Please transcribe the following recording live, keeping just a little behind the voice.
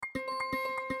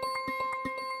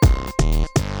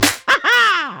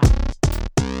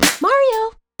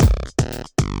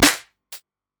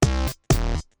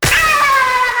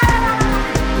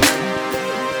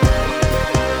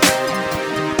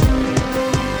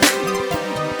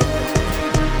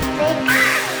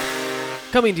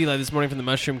Coming to you live this morning from the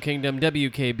Mushroom Kingdom,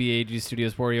 WKBAG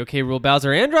Studios, Wario, K. Rool,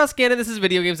 Bowser, and Ross Gannon. This is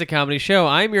Video Games, a Comedy Show.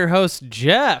 I'm your host,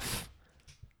 Jeff.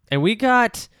 And we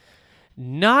got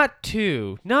not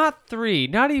two, not three,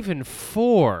 not even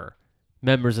four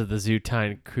members of the Zoo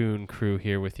Tycoon crew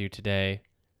here with you today,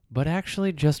 but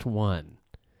actually just one.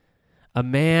 A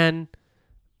man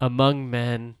among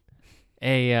men,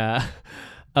 a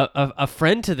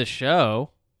friend to the show,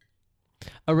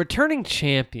 a returning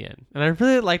champion, and I'd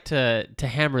really like to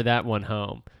hammer that one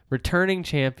home. Returning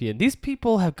champion. These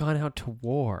people have gone out to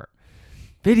war,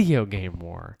 video game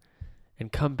war,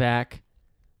 and come back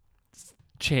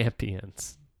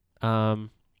champions.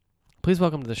 Please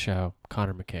welcome to the show,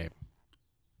 Connor McCabe.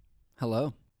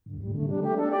 Hello.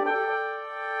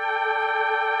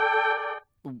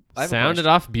 Sounded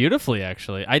off beautifully,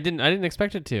 actually. I didn't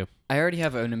expect it to. I already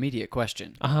have an immediate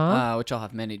question, which I'll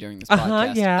have many during this Uh-huh,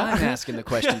 podcast. yeah. I'm asking the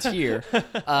questions here.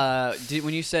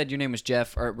 When you said your name was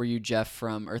Jeff, were you Jeff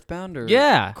from Earthbound? Or?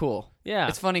 Yeah. Cool. Yeah.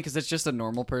 It's funny because it's just a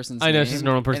normal person's name. I know, it's just a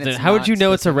normal person. and it's How would not you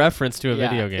know it's a specific. reference to a Yeah.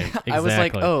 video game? Exactly. I was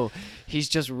like, oh, he's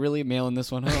just really mailing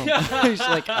this one home. He's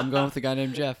like, I'm going with a guy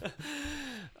named Jeff.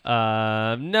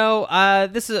 No.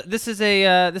 This is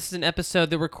an episode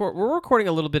that we're recording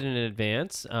a little bit in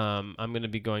advance. I'm going to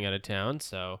be going out of town,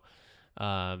 so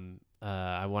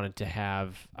I wanted to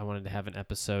have an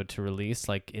episode to release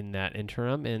like in that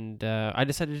interim, and I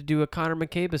decided to do a Connor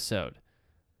McCabe episode.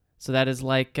 So that is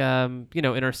like in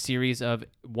our series of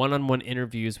one-on-one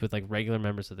interviews with like regular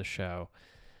members of the show.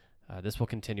 This will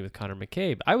continue with Connor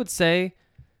McCabe. I would say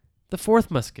the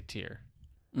fourth Musketeer.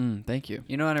 Thank you.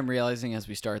 You know what I'm realizing as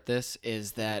we start this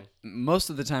is that most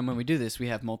of the time when we do this, we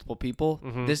have multiple people.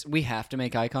 Mm-hmm. We have to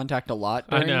make eye contact a lot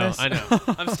during this. I know.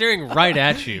 I'm staring right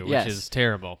at you, which Yes. is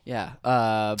terrible. Yeah.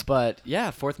 But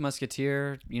yeah, Fourth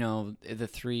Musketeer, the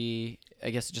three, I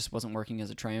guess it just wasn't working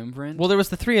as a triumvirate. Well, there was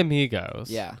the Three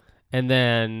Amigos. Yeah. And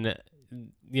then,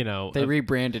 They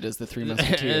rebranded as the Three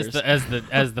Musketeers.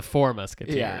 as the Four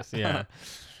Musketeers. Yeah.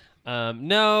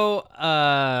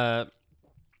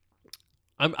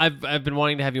 I've been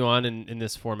wanting to have you on in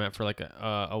this format for like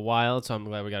a while, so I'm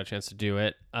glad we got a chance to do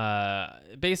it.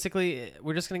 Basically,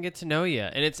 we're just gonna get to know you,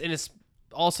 and it's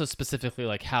also specifically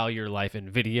like how your life and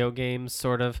video games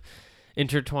sort of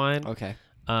intertwine. Okay.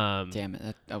 Damn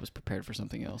it. I was prepared for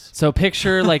something else. So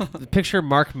picture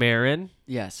Mark Maron.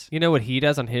 Yes. You know what he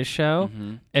does on his show?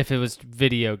 Mm-hmm. If it was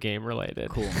video game related.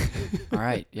 Cool. All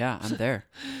right. Yeah, I'm there.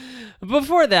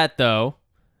 Before that, though,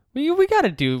 we got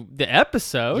to do the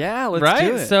episode. Yeah, let's right?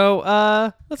 do it.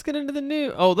 So let's get into the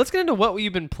new. Oh, let's get into what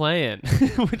you've been playing,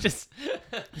 which is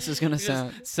This is going to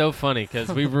sound... so funny because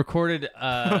we recorded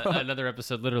another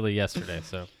episode literally yesterday.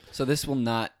 So this will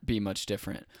not be much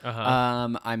different.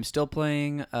 Uh-huh. I'm still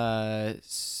playing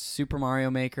Super Mario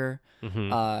Maker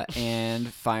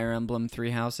and Fire Emblem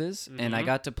Three Houses, and I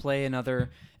got to play another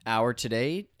hour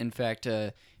today. In fact,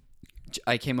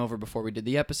 I came over before we did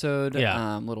the episode.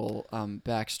 Yeah. Little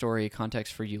backstory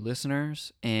context for you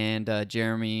listeners. And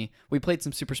Jeremy, we played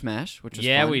some Super Smash, which was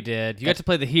fun. We did. You got to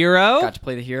play the hero. Got to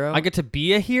play the hero. I get to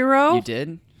be a hero. You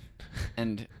did,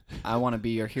 and I want to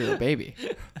be your hero, baby.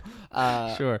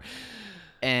 Sure.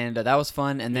 And that was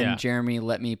fun. And then Yeah. Jeremy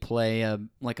let me play a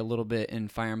little bit in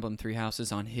Fire Emblem Three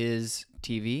Houses on his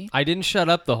TV. I didn't shut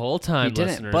up the whole time, You didn't,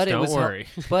 listeners. but Don't worry.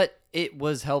 But it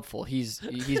was helpful. He's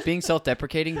being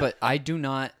self-deprecating, but I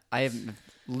have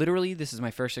literally, this is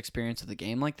my first experience with a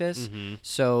game like this. Mm-hmm.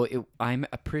 So I'm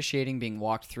appreciating being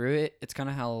walked through it. It's kind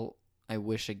of how I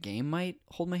wish a game might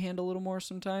hold my hand a little more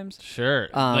sometimes. Sure.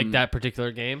 Like that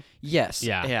particular game. Yes.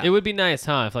 Yeah. It would be nice,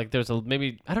 huh? If like there's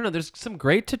there's some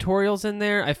great tutorials in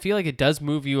there. I feel like it does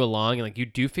move you along and like you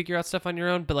do figure out stuff on your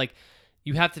own, but like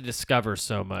you have to discover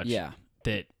so much. Yeah.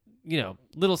 That,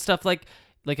 little stuff like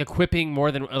equipping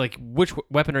more than like which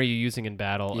weapon are you using in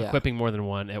battle? Yeah. Equipping more than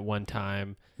one at one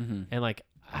time. Mm-hmm. And like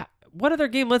what other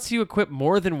game lets you equip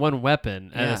more than one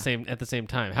weapon Yeah. at the same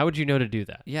time? How would you know to do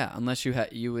that? Yeah, unless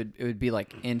it would be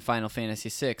like in Final Fantasy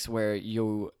VI where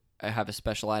you have a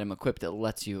special item equipped that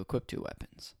lets you equip two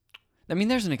weapons. I mean,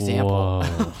 there's an example.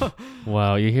 Whoa.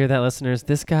 Wow, you hear that, listeners?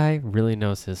 This guy really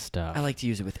knows his stuff. I like to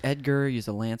use it with Edgar, use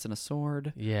a lance and a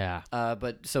sword. Yeah.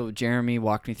 But so Jeremy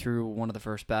walked me through one of the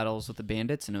first battles with the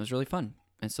bandits, and it was really fun.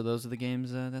 And so those are the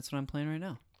games, that's what I'm playing right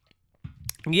now.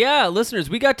 Yeah, listeners,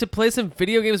 we got to play some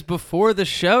video games before the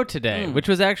show today, which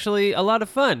was actually a lot of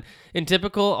fun. In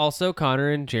typical, also Connor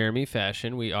and Jeremy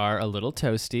fashion, we are a little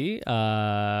toasty.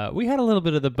 We had a little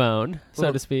bit of the bone,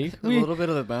 so to speak. A little bit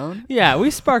of the bone? Yeah,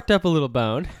 we sparked up a little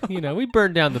bone. We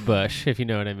burned down the bush, if you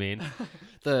know what I mean.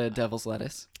 The devil's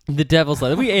lettuce. The devil's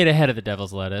lettuce. We ate ahead of the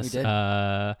devil's lettuce. We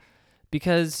did.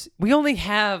 Because we only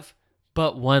have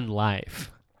but one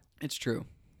life. It's true.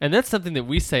 And that's something that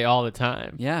we say all the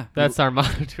time. Yeah. That's our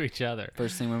motto to each other.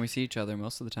 First thing when we see each other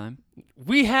most of the time.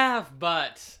 We have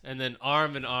but, and then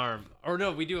arm in arm. Or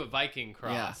no, we do a Viking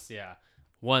cross. Yeah.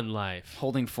 One life.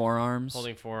 Holding forearms.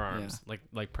 Holding forearms,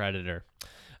 like Predator.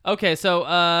 Okay, so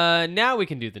now we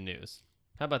can do the news.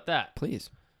 How about that?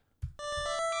 Please.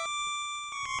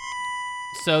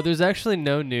 So there's actually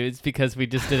no news because we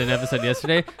just did an episode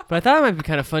yesterday, but I thought it might be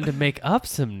kind of fun to make up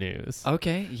some news.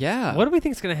 Okay, yeah. What do we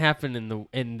think is going to happen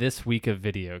in this week of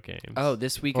video games? Oh,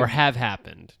 this week or have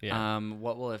happened? Yeah.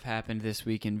 What will have happened this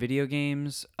week in video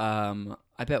games? I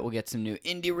bet we'll get some new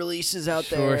indie releases out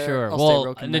there. Sure. I'll Well, stay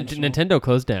real conventional. Nintendo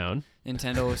closed down.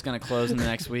 Nintendo is going to close in the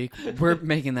next week. We're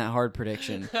making that hard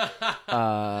prediction.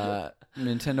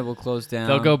 Nintendo will close down.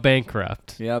 They'll go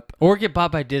bankrupt. Yep. Or get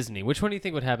bought by Disney. Which one do you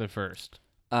think would happen first?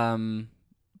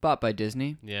 Bought by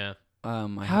Disney. Yeah. How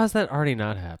How has that already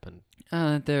not happened?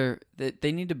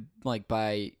 they need to like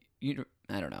buy.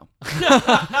 I don't know.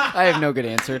 I have no good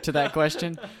answer to that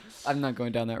question. I'm not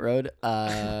going down that road.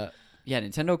 Yeah,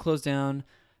 Nintendo closed down.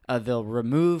 They'll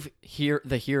remove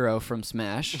the hero from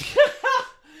Smash.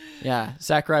 Yeah,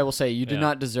 Sakurai will say you do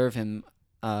not deserve him,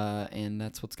 and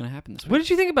that's what's gonna happen this week. What did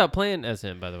you think about playing as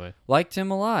him, by the way? Liked him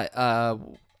a lot.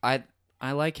 I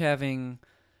like having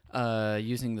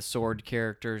using the sword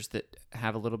characters that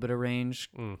have a little bit of range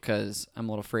because I'm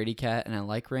a little fraidy cat and I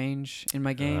like range in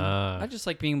my game. I just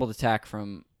like being able to attack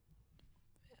from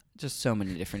just so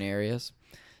many different areas.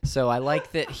 So I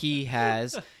like that he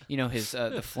has, his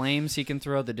the flames he can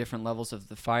throw, the different levels of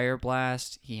the fire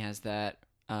blast. He has that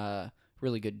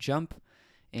really good jump.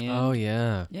 And Oh,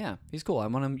 yeah. yeah, he's cool. I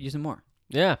want to use him more.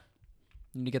 Yeah.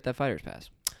 Need to get that fighter's pass.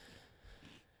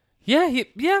 Yeah,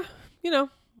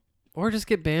 or just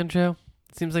get Banjo.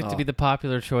 Seems like to be the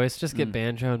popular choice. Just get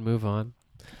Banjo and move on.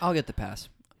 I'll get the pass.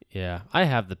 Yeah, I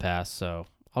have the pass, so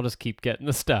I'll just keep getting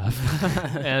the stuff.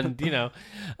 And,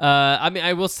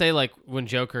 I will say, like, when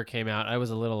Joker came out, I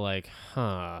was a little like,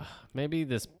 maybe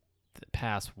this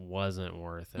pass wasn't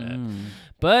worth it.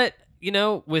 But,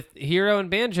 with Hero and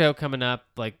Banjo coming up,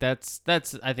 like, I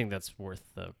think that's worth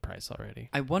the price already.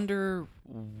 I wonder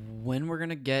when we're going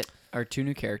to get our 2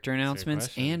 new character announcements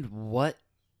and what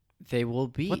they will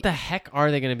be. What the heck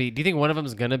are they going to be? Do you think one of them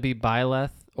is going to be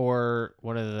Byleth or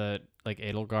one of the, like,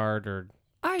 Edelgard or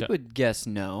I would guess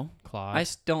no. Claude? I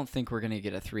don't think we're going to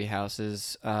get a Three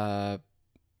Houses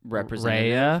representative.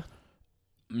 Rhea?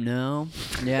 No.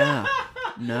 Yeah.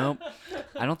 No.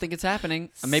 I don't think it's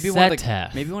happening. Maybe one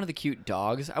of the cute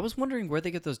dogs. I was wondering where they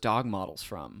get those dog models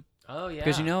from. Oh, yeah.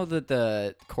 Because you know that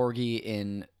the Corgi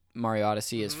in Mario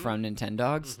Odyssey is from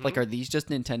Nintendogs? Like, are these just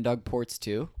Nintendog ports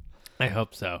too? I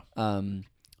hope so.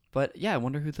 But yeah, I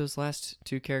wonder who those last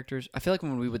 2 characters. I feel like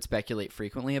when we would speculate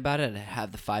frequently about it, I'd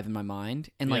have the 5 in my mind,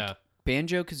 and like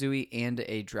Banjo-Kazooie and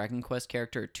a Dragon Quest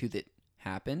character are 2 that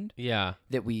happened. Yeah,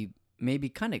 that we maybe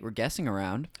kind of were guessing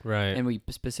around, right? And we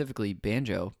specifically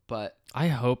Banjo, but I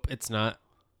hope it's not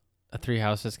a Three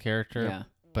Houses character. Yeah,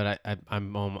 but I'd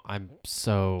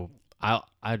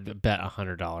bet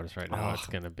 $100 right now it's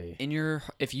gonna be.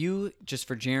 If you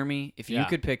you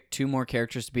could pick 2 more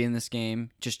characters to be in this game,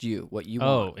 just what you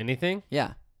want. Oh, anything?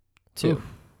 Yeah, 2.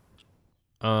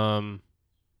 I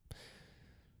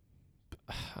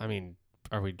mean,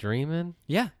 are we dreaming?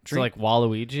 Yeah, So like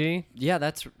Waluigi? Yeah,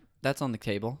 that's on the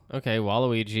table. Okay,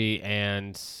 Waluigi,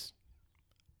 and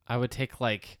I would take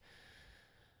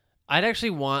I'd actually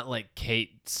want like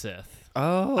Kate Sith.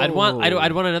 Oh, I'd want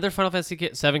another Final Fantasy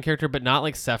VII character, but not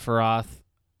like Sephiroth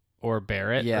or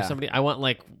Barrett or somebody. I want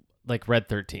like Red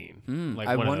 13. Like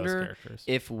I one wonder of those characters.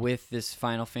 if with this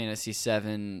Final Fantasy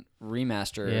VII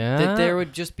remaster, Yeah. that there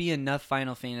would just be enough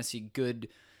Final Fantasy good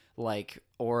like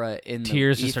aura in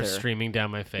Tears the just start ether. streaming down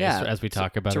my face as we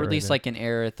talk about to it. release right like an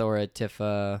Aerith or a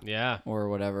Tifa, now. or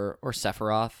whatever, or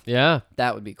Sephiroth. Yeah.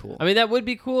 That would be cool. I mean, that would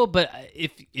be cool, but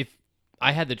if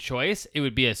I had the choice, it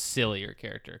would be a sillier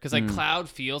character because like Cloud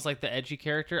feels like the edgy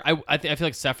character. I feel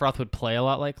like Sephiroth would play a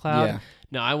lot like Cloud. Yeah.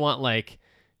 No, I want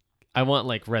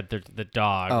Red the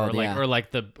dog or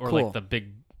like the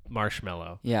big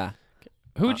marshmallow. Yeah.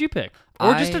 Who would you pick?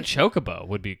 Or just a chocobo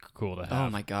would be cool to have. Oh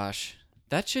my gosh.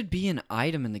 That should be an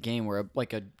item in the game where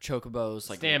like a chocobo's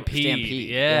like Stampede.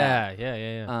 Yeah.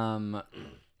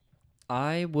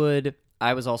 I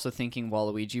was also thinking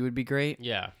Waluigi would be great.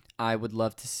 Yeah. I would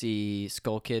love to see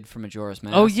Skull Kid from Majora's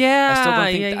Mask. Oh yeah. I still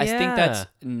don't think I think that's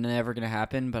never gonna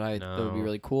happen, but that would be No.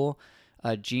 really cool.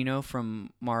 Gino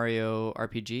from Mario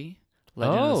RPG,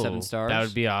 Legend of the Seven Stars. That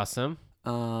would be awesome.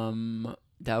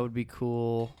 That would be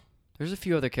cool. There's a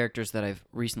few other characters that I've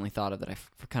recently thought of that I've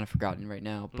kind of forgotten right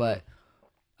now, but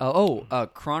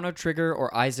Chrono Trigger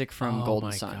or Isaac from Oh Golden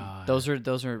my Sun. God. Those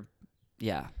are,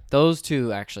 yeah. Those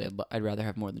two actually, I'd rather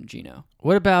have more than Gino.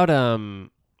 What about Are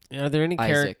there any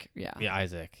characters? Isaac, yeah. Yeah,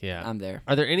 Isaac. Yeah. I'm there.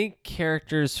 Are there any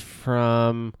characters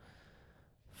from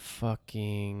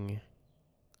fucking?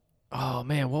 Oh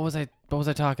man, what was I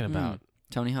talking about?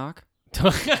 Tony Hawk.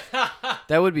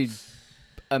 That would be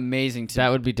amazing. That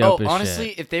would be dope. Oh, as honestly,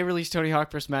 shit. if they released Tony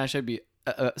Hawk for Smash, I'd be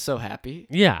so happy.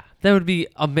 Yeah, that would be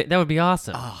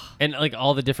awesome. Oh, And like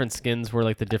all the different skins were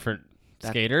like the different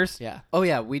skaters. yeah. Oh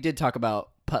yeah, we did talk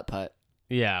about Putt Putt.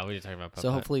 Yeah, we were talking about Putt So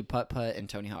Putt. hopefully Putt Putt and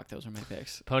Tony Hawk, those are my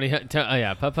picks. Putt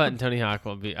Putt and Tony Hawk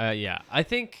will be. Yeah, I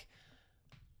think.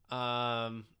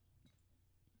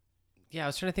 Yeah, I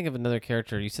was trying to think of another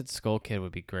character. You said Skull Kid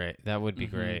would be great. That would be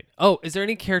great. Oh, is there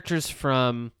any characters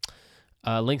from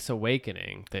Link's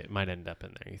Awakening that might end up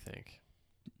in there? You think?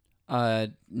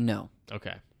 No.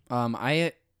 Okay.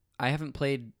 I haven't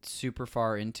played super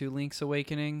far into Link's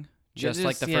Awakening. Just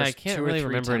like the first I can't 2 or really 3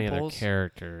 remember temples. any other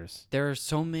characters. There are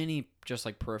so many just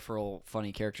like peripheral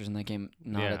funny characters in that game.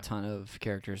 Not Yeah. a ton of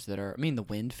characters that are. I mean, the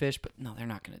Windfish, but no, they're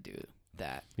not going to do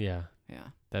that. Yeah, Yeah,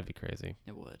 that'd be crazy.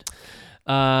 it would.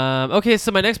 Okay,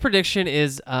 so my next prediction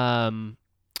is Sony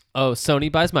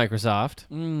buys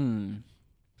Microsoft.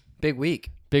 Big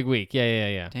week. Big week.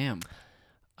 Yeah. Damn.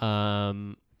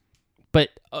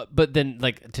 But then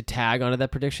like to tag onto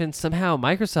that prediction, somehow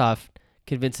Microsoft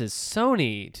convinces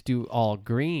Sony to do all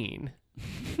green.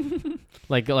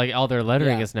 like all their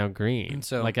lettering Yeah. is now green. And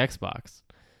so- like Xbox.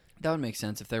 That would make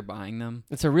sense if they're buying them.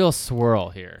 It's a real swirl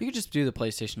here. You could just do the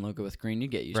PlayStation logo with green. You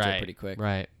get used to it pretty quick.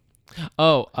 Right.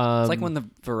 Oh, It's like when the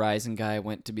Verizon guy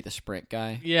went to be the Sprint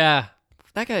guy. Yeah.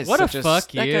 That guy's What a such fuck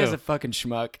That you. guy's a fucking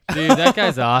schmuck. Dude, that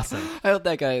guy's awesome. I hope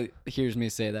that guy hears me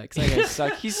say that because that guy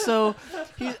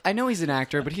sucks. I know he's an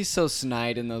actor, but he's so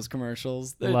snide in those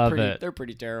commercials. Love it. They're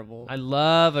pretty terrible. I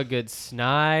love a good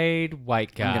snide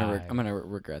white guy. I'm gonna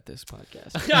regret this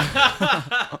podcast.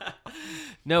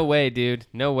 No way, dude.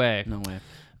 No way. No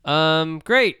way.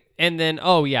 Great. And then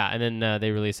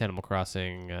they release Animal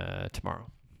Crossing tomorrow.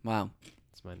 Wow.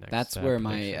 That's my next. That's where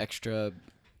my prediction. extra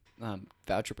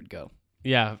voucher would go.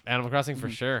 Yeah, Animal Crossing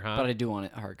for sure, huh? But I do want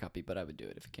it a hard copy, but I would do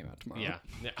it if it came out tomorrow.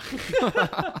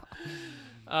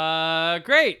 Yeah.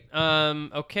 Great.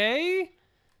 Okay.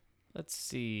 Let's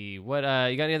see. What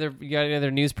you got any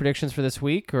other news predictions for this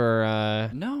week or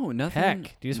No, nothing. heck,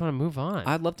 do you just want to move on?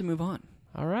 I'd love to move on.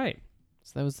 All right.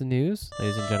 So that was the news,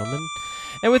 ladies and gentlemen.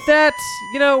 And with that,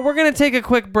 we're going to take a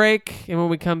quick break. And when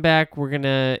we come back, we're going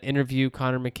to interview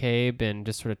Connor McCabe and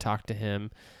just sort of talk to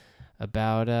him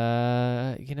about,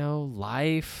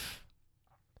 life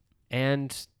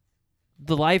and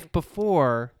the life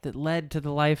before that led to the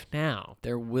life now.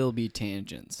 There will be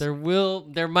tangents. There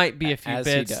might be a few As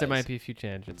he bits. There does. might be a few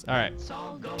tangents. All right.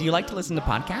 Do you like to listen to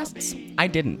podcasts? I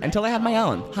didn't until I had my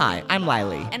own. Hi, I'm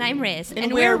Lily. And I'm Riz.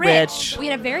 And we're rich. We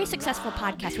had a very successful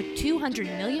podcast with 200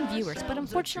 million viewers, but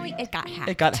unfortunately it got hacked.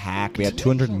 It got hacked. We had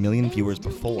 200 million viewers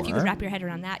before. If you could wrap your head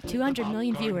around that, 200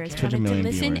 million viewers 200 wanted million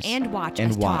to listen viewers. and watch and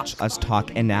us watch talk. us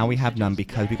talk, and now we have none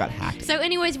because we got hacked. So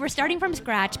anyways, we're starting from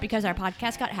scratch because our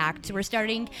podcast got hacked. So we're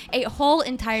starting a whole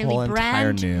entirely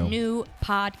brand new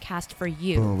podcast for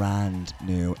you. Brand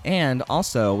new. And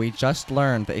also, we just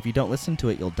learned that if you don't listen to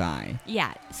it, you'll die.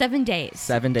 Yeah, 7 days.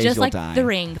 7 days Just you'll like die. The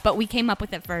Ring, but we came up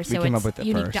with it first, We so came it's up with it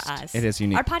unique first. to us. It is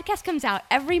unique. Our podcast comes out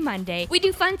every Monday. We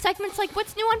do fun segments like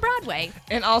What's New on Broadway.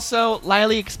 And also,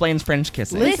 Lily explains French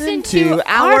kissing. Listen to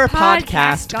our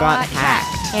podcast got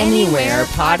hacked. Anywhere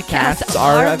podcasts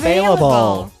are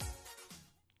available.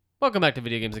 Welcome back to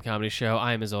Video Games and Comedy Show.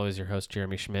 I am, as always, your host,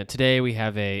 Jeremy Schmidt. Today we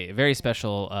have a very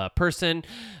special person,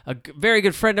 very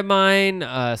good friend of mine,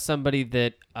 somebody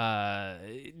that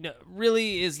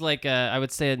really is like, I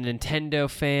would say, a Nintendo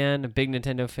fan, a big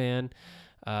Nintendo fan.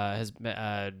 Has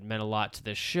meant a lot to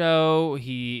the show.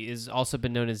 He has also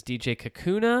been known as DJ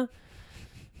Kakuna.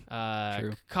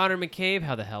 True. Connor McCabe,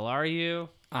 how the hell are you?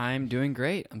 I'm doing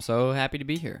great. I'm so happy to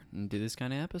be here and do this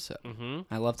kind of episode. Mm-hmm.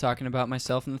 I love talking about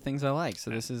myself and the things I like. So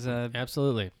this is a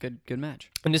Absolutely. good match.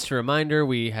 And just a reminder,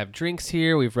 we have drinks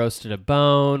here. We've roasted a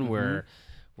bone. We're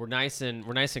nice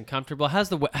and comfortable. How's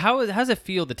it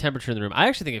feel, the temperature in the room? I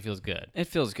actually think it feels good. It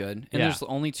feels good. And Yeah. there's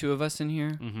only 2 of us in here,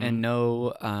 Mhm. and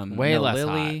no Way no less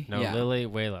Lily. hot. No yeah. Lily,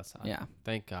 way less hot. Yeah.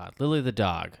 Thank God. Lily the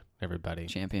dog, everybody.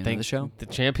 Champion of the show. The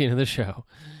champion of the show.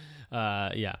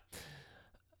 Yeah.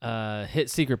 Hit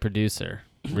secret producer.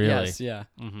 Really. Yes, yeah.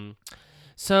 Mm-hmm.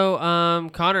 So,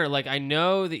 Connor, like, I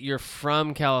know that you're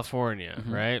from California,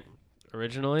 right?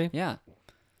 Originally? Yeah.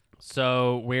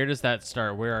 So where does that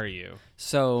start? Where are you?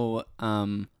 So,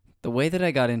 the way that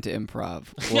I got into improv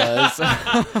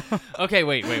was Okay,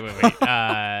 wait.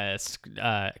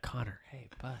 Connor, hey,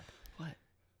 bud. What?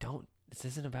 This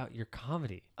isn't about your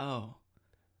comedy. Oh,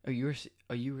 you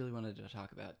really wanted to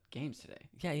talk about games today?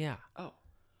 Yeah. Oh,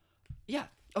 yeah.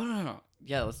 Oh no.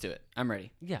 Yeah, let's do it. I'm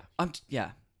ready. Yeah.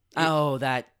 Yeah. Oh,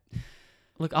 that.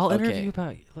 Look, I'll Okay. interview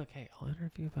about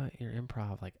your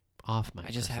improv like off mic.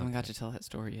 I just haven't got to tell that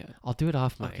story yet. I'll do it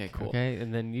off mic. Okay, cool. Okay,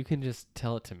 and then you can just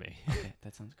tell it to me. Okay,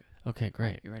 that sounds good. Okay,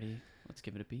 great. You ready? Let's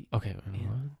give it a beat. Okay, And-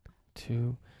 1,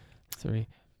 2, 3.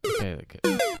 Okay.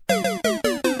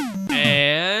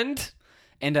 And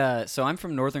So I'm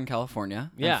from Northern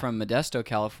California. Yeah. I'm from Modesto,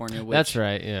 California. Which, that's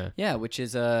right. Yeah. Yeah, which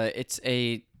is it's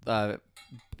a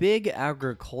big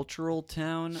agricultural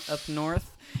town up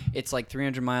north. It's like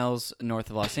 300 miles north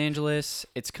of Los Angeles.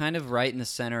 It's kind of right in the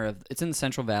center of. It's in the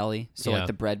Central Valley, so Yeah. like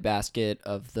the breadbasket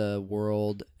of the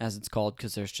world, as it's called,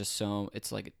 because there's just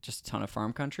it's like just a ton of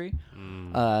farm country.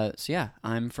 So yeah,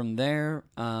 I'm from there.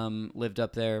 Lived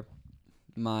up there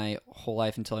my whole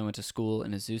life until I went to school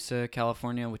in Azusa,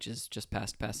 California, which is just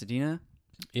past Pasadena,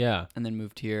 Yeah. and then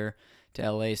moved here to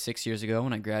LA 6 years ago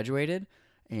when I graduated,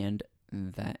 and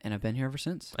I've been here ever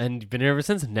since. And you've been here ever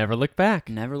since. Never looked back.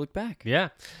 Never looked back. Yeah.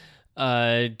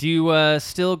 Do you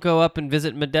still go up and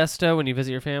visit Modesto when you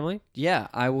visit your family? Yeah,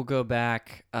 I will go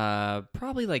back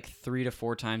probably like 3 to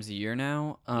 4 times a year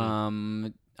now.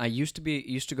 I used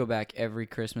to go back every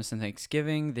Christmas and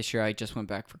Thanksgiving. This year I just went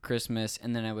back for Christmas,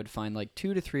 and then I would find like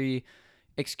 2 to 3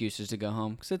 excuses to go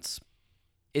home because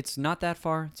it's not that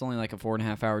far. It's only like a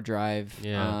 4.5 hour drive.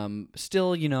 Yeah.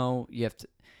 Still, you have to.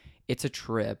 It's a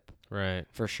trip Right.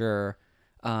 for sure.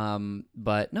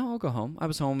 But no, I'll go home. I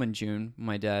was home in June when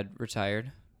my dad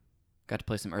retired. Got to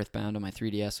play some Earthbound on my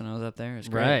 3DS when I was up there. It was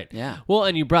great. Right. Yeah. Well,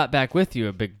 and you brought back with you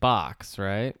a big box,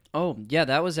 right? Oh, yeah,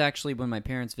 that was actually when my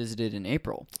parents visited in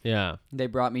April. Yeah. They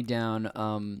brought me down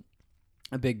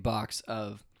a big box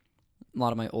of a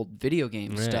lot of my old video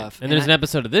game Right. stuff. And there's an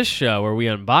episode of this show where we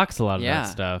unbox a lot of that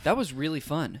stuff. That was really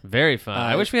fun. Very fun.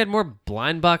 I wish we had more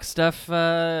blind box stuff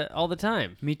all the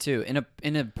time. Me too.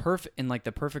 In the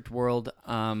perfect world,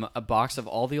 a box of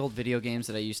all the old video games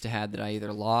that I used to have that I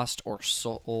either lost or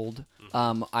sold.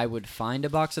 I would find a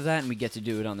box of that, and we get to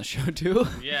do it on the show too.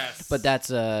 Yes. But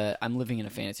that's I'm living in a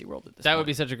fantasy world at this That point. would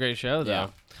be such a great show,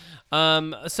 though.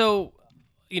 So,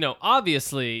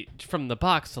 obviously, from the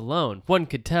box alone, one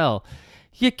could tell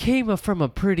you came from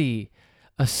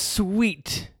a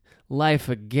sweet life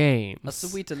of games. a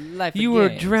sweet life. You of were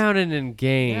games. drowning in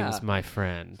games, Yeah. my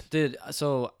friend. Dude,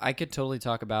 so I could totally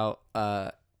talk about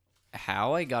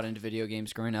how I got into video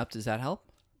games growing up. Does that help?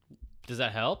 Does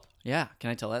that help? Yeah. Can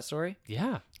I tell that story?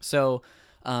 Yeah. So,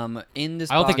 in this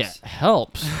I don't box, think it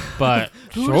helps, but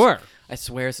sure. I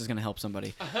swear this is going to help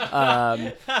somebody.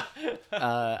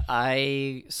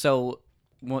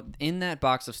 In that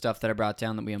box of stuff that I brought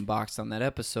down that we unboxed on that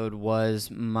episode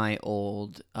was my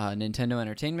old Nintendo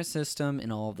Entertainment System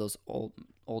and all of those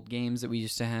old games that we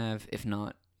used to have, if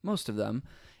not most of them,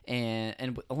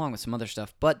 and along with some other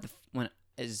stuff. But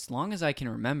as long as I can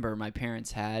remember, my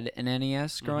parents had an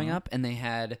NES growing up, and they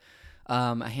had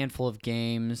a handful of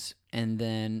games, and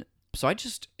then so I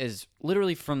just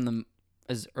literally from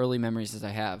as early memories as I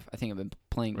have, I think I've been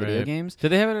playing video Right. games.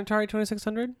 Did they have an Atari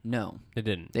 2600? No, They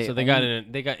didn't. They So they got only-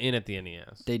 in. They got in at the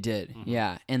NES. they did.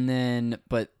 Yeah. And then,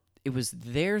 but it was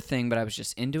their thing, but I was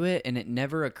just into it. And it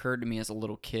never occurred to me as a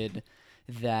little kid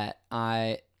that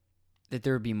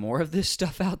there would be more of this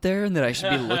stuff out there and that I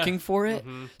should be looking for it.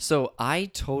 So I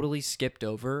totally skipped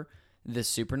over the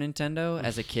Super Nintendo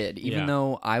as a kid, even Yeah.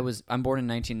 though I'm born in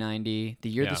 1990, the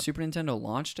year Yeah. the Super Nintendo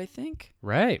launched, I think.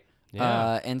 Right.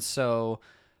 Yeah. And so,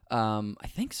 I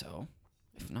think so.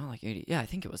 If not like 80. Yeah, I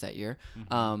think it was that year.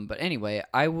 But anyway,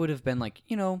 I would have been like,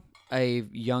 a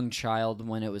young child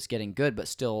when it was getting good, but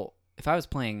still, if I was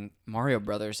playing Mario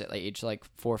Brothers at age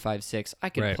 4, 5, 6, I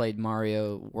could have Right. played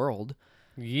Mario World.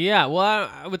 Yeah, well,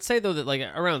 I would say though that like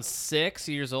around 6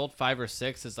 years old, 5 or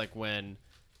 6 is like when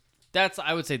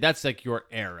I would say that's like your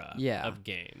era Yeah. of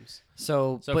games.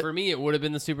 So So for me, it would have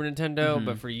been the Super Nintendo,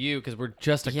 but for you, because we're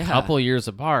just a Yeah. couple years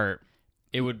apart,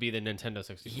 it would be the Nintendo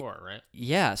 64, right?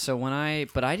 yeah, so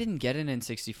but I didn't get an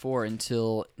N64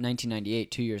 until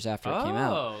 1998, 2 years after it came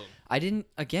out. I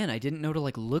didn't know to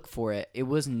look for it. It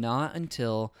was not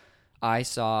until I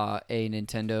saw a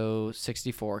Nintendo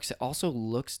 64, because it also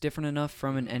looks different enough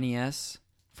from an NES.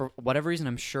 For whatever reason,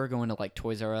 I'm sure going to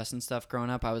Toys R Us and stuff growing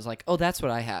up, I was like, oh, that's what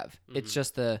I have. It's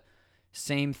just the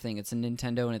same thing. It's a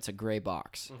Nintendo and it's a gray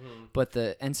box. But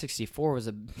the N64 was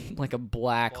a black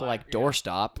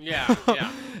doorstop. Yeah,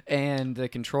 yeah. And the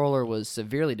controller was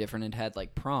severely different. It had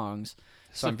prongs.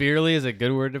 Severely is a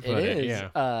good word to put it. It is.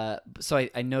 Yeah. So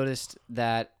I noticed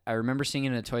that I remember seeing it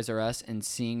in a Toys R Us and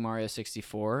seeing Mario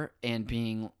 64 and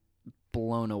being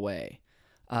blown away.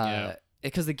 Yeah.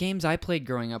 Because the games I played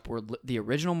growing up were the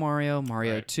original Mario,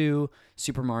 Mario Right. 2,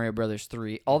 Super Mario Brothers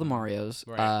 3, all the Marios.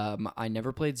 Right. I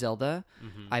never played Zelda.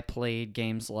 Mhm. I played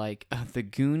games like The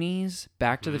Goonies,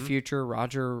 Back to the Mhm. Future,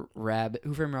 Roger Rabbit,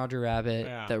 Who Framed Roger Rabbit,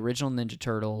 Yeah. the original Ninja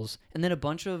Turtles, and then a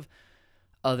bunch of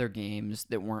other games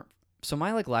that weren't. So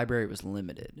my library was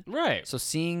limited. Right. So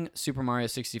seeing Super Mario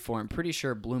 64, I'm pretty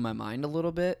sure blew my mind a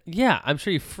little bit. Yeah, I'm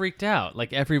sure you freaked out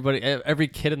like every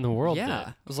kid in the world Yeah, did.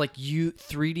 it was like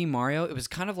 3D Mario. It was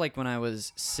kind of like when I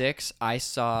was 6. I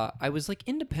was like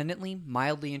independently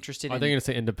mildly interested I in. think you're gonna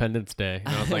say Independence Day.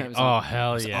 And I was like, It was oh on-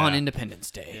 hell it was yeah. on Independence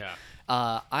Day.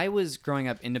 Yeah. I was growing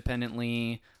up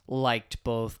independently, liked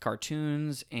both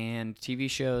cartoons and TV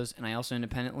shows, and I also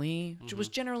independently was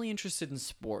generally interested in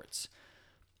sports.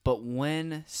 But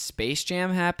when Space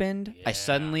Jam happened, I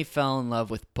suddenly fell in love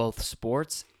with both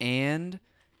sports and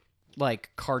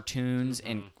like cartoons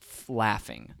and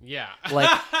laughing. Yeah. Like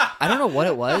I don't know what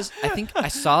it was. I think I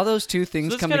saw those two So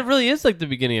things this come. kind of really is like the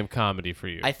beginning of comedy for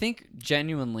you. I think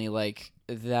genuinely like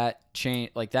that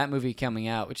like that movie coming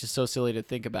out, which is so silly to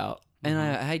think about. And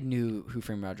I knew Who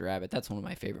Framed Roger Rabbit. That's one of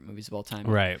my favorite movies of all time.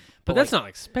 right. But But, that's like- not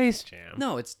like Space Jam.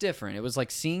 No, it's different. It was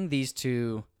like seeing these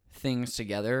two things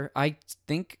together. I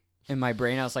think in my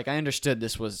brain, I was like, I understood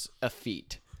this was a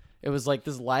feat. It was like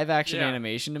this live action Yeah.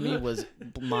 animation to me was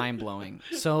mind blowing.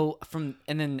 So from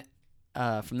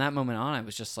that moment on, I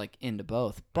was just like into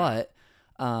both. But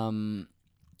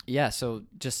yeah, so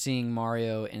just seeing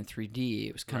Mario in 3D,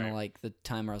 it was kind of Right. like the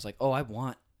time where I was like, oh, I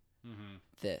want Mm-hmm.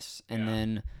 this. And Yeah.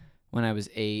 then when I was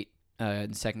 8,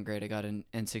 in second grade, I got an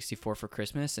N64 for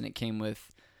Christmas, and it came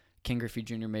with Ken Griffey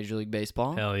Jr. Major League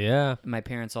Baseball. Hell yeah. My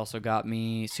parents also got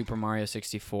me Super Mario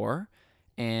 64,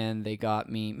 and they got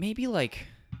me maybe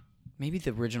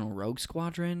the original Rogue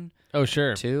Squadron Oh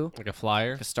sure. too, Like a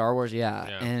flyer. like a Star Wars, yeah.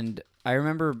 Yeah. And I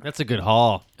remember That's a good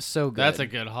haul. so good. That's a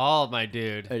good haul, my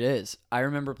dude. It is. I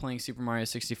remember playing Super Mario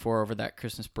 64 over that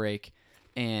Christmas break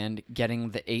and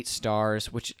getting the 8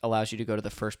 stars, which allows you to go to the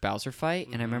first Bowser fight.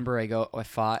 And I remember I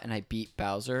fought and I beat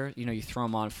Bowser. You know, you throw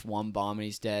him on one bomb and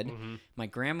he's dead. Mm-hmm. My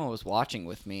grandma was watching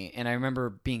with me, and I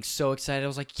remember being so excited. I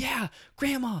was like, "Yeah,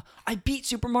 Grandma, I beat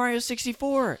Super Mario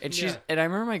 64!" And I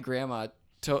remember my grandma.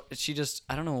 She just,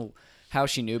 I don't know how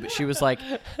she knew, but she was like,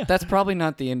 "That's probably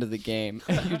not the end of the game.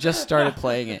 You just started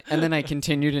playing it." And then I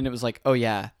continued, and it was like, "Oh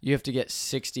yeah, you have to get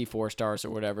 64 stars or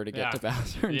whatever to get Yeah. to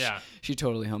Bowser." And Yeah. she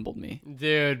totally humbled me.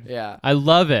 Dude. Yeah, I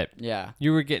love it. yeah.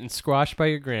 You were getting squashed by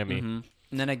your Grammy. And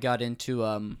then I got into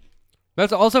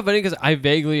That's also funny because I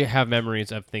vaguely have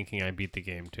memories of thinking I beat the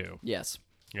game too. yes.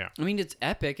 Yeah. I mean, it's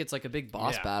epic. It's like a big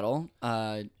boss Yeah. battle.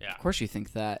 Yeah. Of course you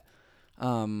think that.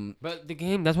 But the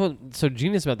game, that's what's so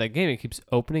genius about that game. It keeps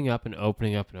opening up and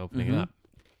opening up and opening Mhm. up.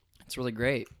 It's really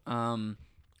great. One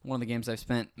of the games I've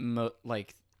spent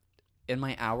like in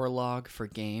my hour log for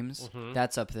games. Mhm.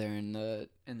 That's up there in the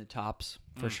tops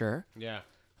for sure. Yeah.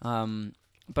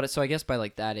 But so I guess by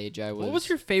like that age I was. What was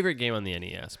your favorite game on the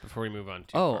NES before we move on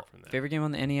too far from that? favorite game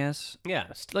on the NES? Yeah,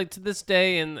 like to this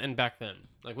day and back then.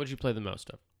 Like, what'd you play the most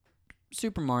of?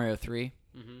 Super Mario 3,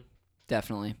 Mm-hmm.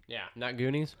 definitely. Yeah. Not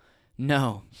Goonies?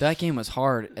 No, that game was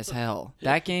hard as hell.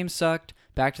 That game sucked.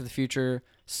 Back to the Future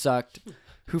sucked.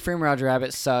 Who Framed Roger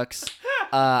Rabbit sucks.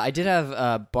 I did have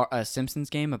a Simpsons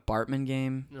game, a Bartman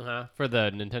game. Uh-huh. For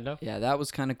the Nintendo? Yeah, that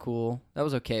was kind of cool. That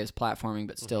was okay. It was platforming,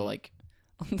 but still, like,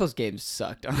 those games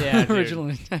sucked on Yeah, the original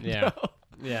Nintendo. Yeah.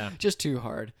 Yeah. Just too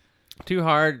hard. Too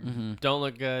hard. Mhm. Don't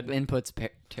look good. Input's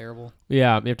terrible.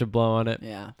 Yeah, you have to blow on it.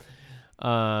 Yeah.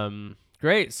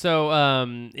 Great. So,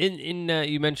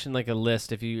 you mentioned like a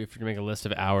list. If you're to make a list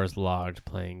of hours logged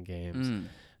playing games,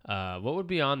 what would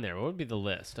be on there? What would be the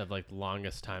list of like the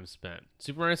longest time spent?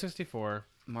 Super Mario 64.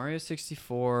 Mario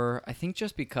 64, I think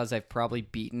just because I've probably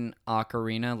beaten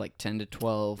Ocarina like 10 to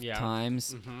 12 Yeah.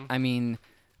 times. Mhm. I mean,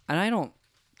 and I don't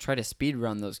try to speed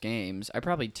run those games. I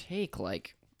probably take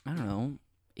like, I don't know,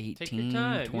 Take your 18,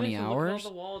 time. 20 you have to look hours. at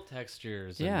all the wall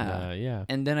textures. Yeah. And, yeah.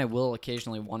 And then I will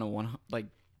occasionally want to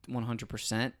 100%.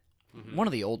 percent Mhm. One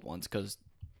of the old ones, because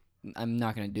I'm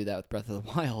not going to do that with Breath of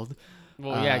the Wild.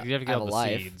 Well, yeah, 'cause you have to I get have all a the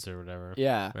life. seeds or whatever.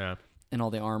 Yeah. Yeah. And all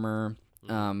the armor.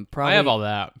 I Probably. have all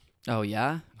that, Oh,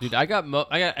 yeah? dude. I got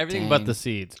everything but Dang. the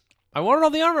seeds. I wanted all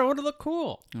the armor. I wanted to look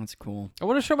cool. That's cool. I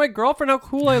want to show my girlfriend how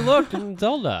cool I looked in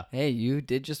Zelda. Hey, you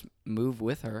did just move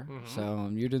with her, Mhm. so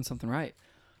you're doing something right.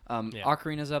 Yeah.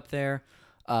 Ocarina's up there.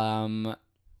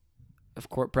 Of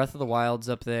course, Breath of the Wild's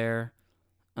up there.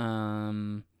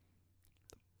 The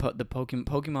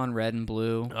Pokemon Red and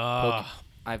Blue. Oh,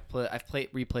 I've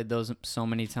replayed those so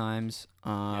many times.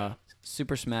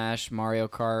 Super Smash, Mario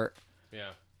Kart.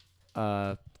 Yeah.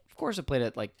 Of course, I played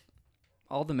it like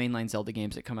all the mainline Zelda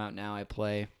games that come out now. I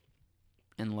play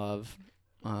and love.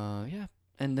 Yeah,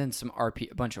 and then a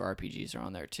bunch of RPGs are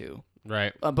on there too.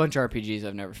 Right. A bunch of RPGs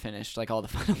I've never finished, like all the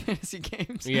Final Fantasy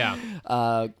games. Yeah.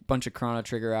 Bunch of Chrono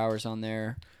Trigger hours on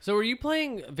there. So were you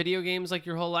playing video games like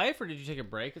your whole life, or did you take a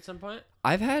break at some point?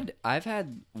 I've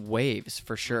had waves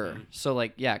for sure. So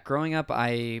like growing up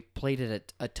I played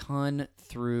it a ton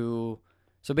through.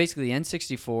 So basically the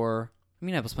N64. I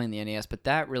mean I was playing the NES, but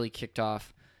that really kicked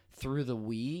off through the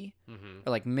Wii,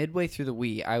 or like midway through the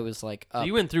Wii. I was like, So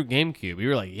you went through GameCube. You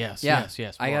were like, yes.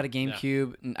 I more. got a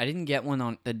GameCube. Yeah. I didn't get one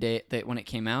on the day that when it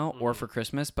came out or for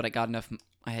Christmas, but I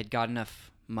had got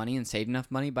enough money and saved enough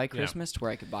money by Christmas to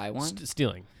where I could buy one.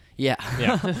 Stealing. Yeah.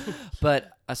 Yeah. But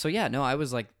I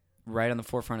was like right on the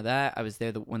forefront of that. I was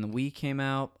there when the Wii came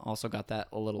out. Also got that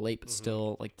a little late, but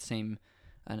still like the same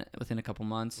within a couple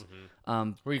months.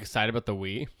 Were you excited about the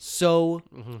Wii? So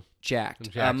jacked.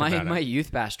 Jacked about My it.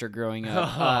 youth pastor growing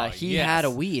up, he had a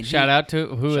Wii. And Shout out to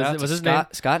who shout out was to his Scott,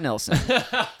 name? Scott Nelson.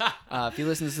 If he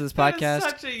listens to this That is podcast,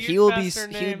 such a youth he will pastor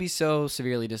name. be so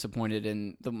severely disappointed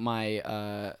in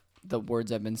the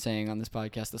words I've been saying on this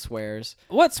podcast, the swears.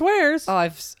 What swears? Oh,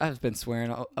 I've been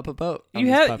swearing up a boat. on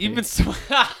You've this been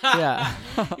puppy. Yeah.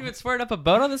 you've been swearing up a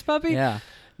boat on this puppy? Yeah.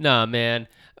 Nah, man.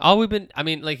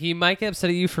 Like he might get upset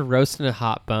at you for roasting a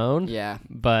hot bone. Yeah.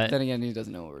 But Then again, he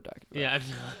doesn't know what we're talking about.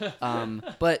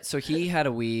 yeah. But so he had a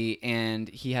Wii and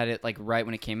he had it like right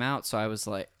when it came out. So I was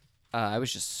like, I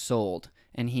was just sold.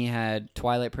 And he had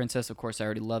Twilight Princess. Of course, I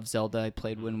already loved Zelda. I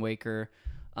played Wind Waker.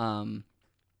 And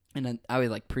then I would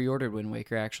like pre-ordered Wind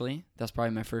Waker actually. That's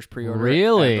probably my first pre-order.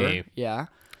 Really? Ever. Yeah.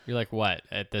 You're like what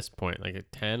at this point? Like a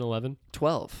 10, 11?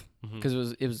 12. Because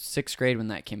it was 6th grade when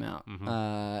that came out.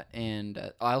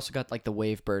 And I also got like the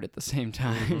Wave Bird at the same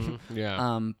time.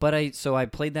 Yeah. But I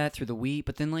played that through the Wii.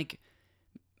 But then like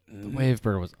The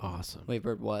Wavebird was awesome.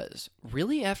 Wavebird was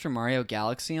really after Mario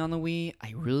Galaxy on the Wii.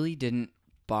 I really didn't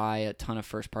buy a ton of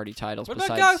first party titles. What besides,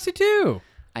 about Galaxy 2?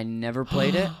 I never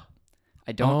played it.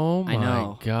 I don't. Oh my I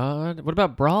know. god. What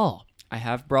about Brawl? I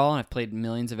have Brawl and I've played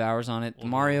millions of hours on it.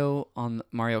 Mario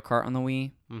Kart on the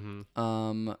Wii.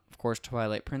 Of course,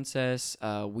 Twilight Princess,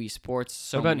 Wii Sports.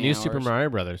 So what about many New hours. Super Mario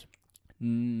Brothers?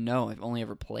 No, I've only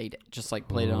ever played it. Just like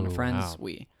played it on a Oh, friend's wow.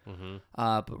 Wii.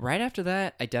 But right after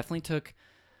that, I definitely took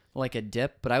like a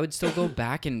dip. But I would still go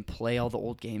back and play all the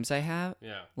old games I have.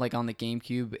 Yeah. Like on the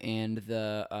GameCube and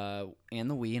the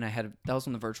Wii, and that was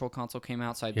when the Virtual Console came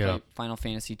out. So I'd Yeah. play Final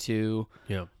Fantasy 2.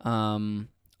 Yeah.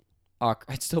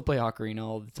 I'd still play Ocarina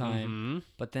all the time.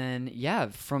 But then,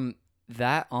 from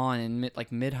that on, in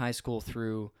mid high school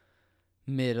through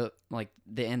the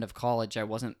end of college, I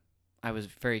was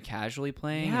very casually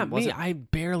playing. Yeah, I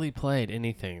barely played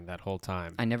anything that whole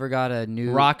time. I never got a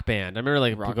new Rock Band. I remember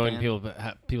like Rock going Band?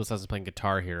 to people's houses playing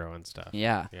Guitar Hero and stuff.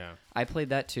 Yeah. Yeah. I played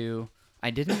that too. I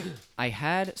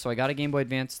got a Game Boy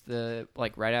Advance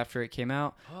right after it came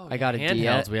out. I got a handhelds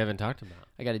DS. we haven't talked about.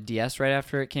 I got a DS right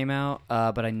after it came out,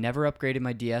 but I never upgraded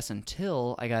my DS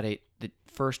until I got the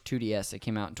first 2DS that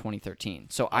came out in 2013.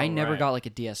 So I never right. got like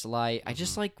a DS Lite. I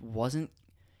just wasn't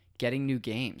getting new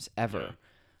games ever.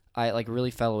 I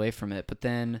really fell away from it. But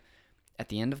then at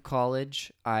the end of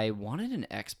college, I wanted an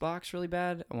Xbox really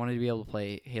bad. I wanted to be able to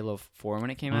play Halo 4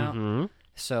 when it came out.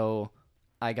 So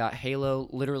I got Halo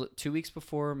literally 2 weeks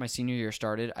before my senior year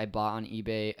started. I bought on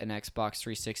eBay an Xbox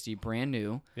 360 brand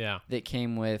new. Yeah. That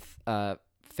came with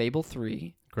Fable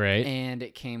 3. Great. And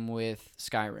it came with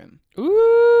Skyrim.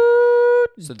 Ooh,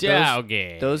 So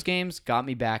doggy. those games got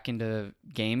me back into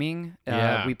gaming.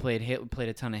 Yeah. We played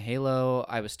a ton of Halo.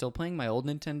 I was still playing my old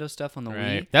Nintendo stuff on the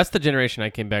Wii. That's the generation I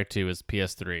came back to was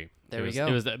PS3. There we go.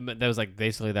 It was that was like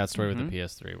basically that story with the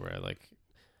PS3 where I like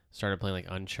started playing like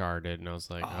Uncharted and I was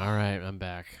like, all right, I'm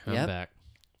back. I'm back.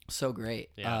 So great.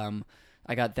 Yeah.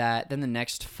 I got that. Then the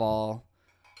next fall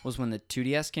was when the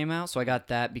 2DS came out. So I got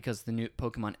that because the new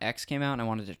Pokemon X came out and I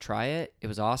wanted to try it. It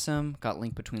was awesome. Got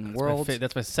Link Between Worlds.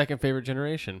 That's my second favorite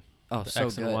generation. Oh, the so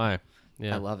X good. and Y.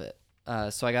 Yeah. I love it.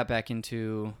 So I got back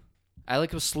into. I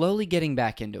was slowly getting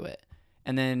back into it,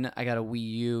 and then I got a Wii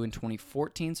U in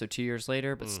 2014, so 2 years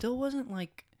later, but still wasn't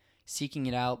like seeking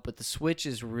it out. But the Switch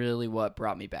is really what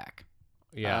brought me back.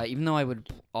 Yeah. Even though I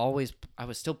was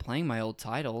still playing my old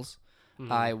titles,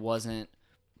 I wasn't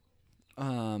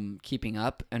keeping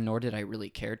up, and nor did I really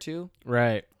care to.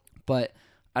 Right. But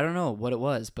I don't know what it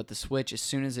was, but the Switch, as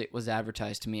soon as it was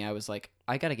advertised to me, I was like,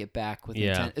 I got to get back with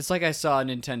Nintendo. It's like I saw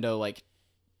Nintendo like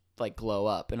glow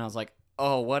up, and I was like,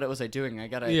 oh, what was I doing? I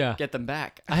gotta get them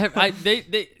back.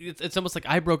 It's almost like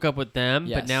I broke up with them, but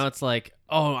Yes. now it's like,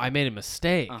 oh, I made a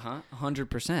mistake.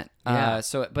 100%. Yeah.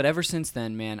 But ever since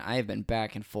then, man, I have been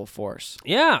back in full force.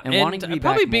 Yeah, And wanting to be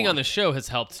probably back being more. on the show has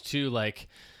helped too. Like,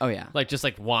 Oh yeah. just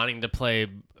like wanting to play,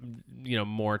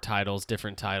 more titles,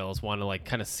 different titles, want to like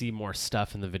kind of see more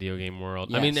stuff in the video game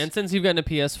world. I mean, Yes. and since you've gotten a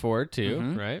PS4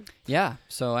 too, right? Yeah.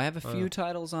 So I have a few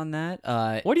titles on that.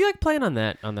 What do you like playing on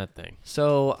that thing?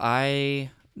 So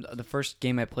the first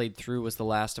game I played through was The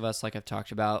Last of Us, like I've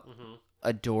talked about.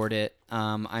 Adored it.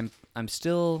 I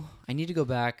need to go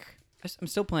back. I'm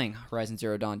still playing Horizon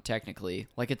Zero Dawn technically.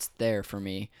 Like it's there for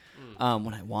me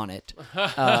when I want it.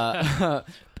 That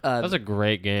was a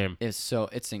great game.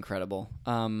 It's incredible.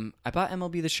 I bought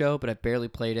MLB The Show, but I barely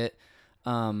played it.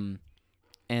 And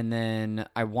then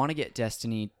I want to get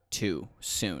Destiny 2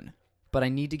 soon. But I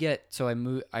need to get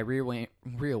I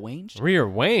rearranged. Rhea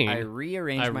Wayne. I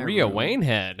rearranged my Rhea room. Wayne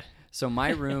head. So my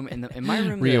room in my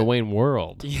room Rhea Wayne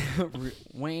World.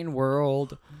 Wayne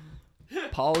World,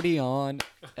 Paul Dion,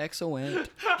 XOent.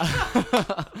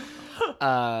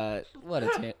 What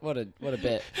a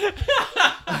bit.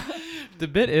 The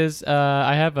bit is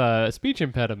I have a speech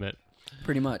impediment.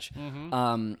 Pretty much.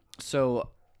 So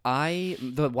the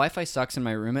Wi-Fi sucks in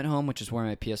my room at home, which is where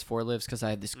my PS4 lives, because I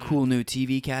have this cool new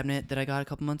TV cabinet that I got a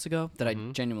couple months ago that I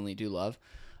genuinely do love.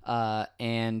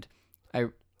 And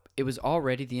it was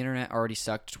already, the internet already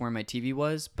sucked to where my TV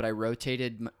was, but I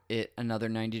rotated it another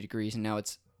 90 degrees, and now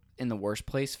it's in the worst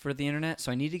place for the internet.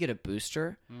 So I need to get a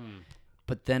booster,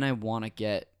 but then I want to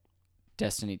get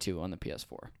Destiny 2 on the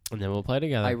PS4. And then we'll play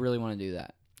together. I really want to do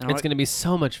that. And It's going to be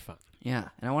so much fun. Yeah,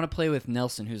 and I want to play with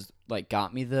Nelson, who's like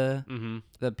got me the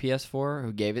PS4,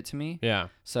 who gave it to me. Yeah.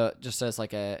 So just as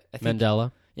like I think,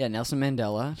 Mandela. Yeah, Nelson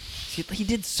Mandela. He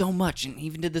did so much, and he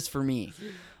even did this for me.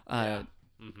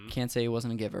 Can't say he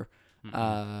wasn't a giver.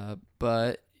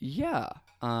 But yeah,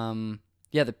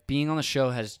 the being on the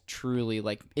show has truly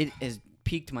it has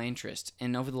piqued my interest,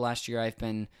 and over the last year, I've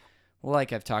been,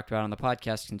 like I've talked about on the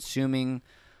podcast, consuming.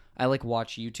 I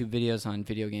watch YouTube videos on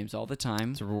video games all the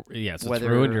time. It's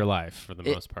ruined your life for the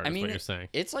most part. Is what you're saying.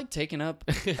 It's taken up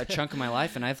a chunk of my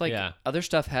life, and I've other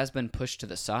stuff has been pushed to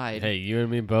the side. Hey, you and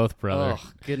me both, brother.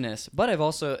 Oh goodness! But I've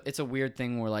also, it's a weird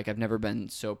thing where I've never been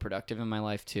so productive in my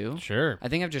life too. Sure. I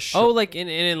think I've just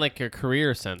in your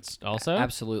career sense also.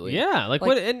 Absolutely. Yeah.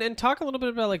 What and talk a little bit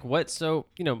about what. So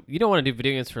you don't want to do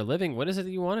video games for a living. What is it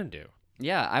that you want to do?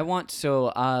 Yeah, I want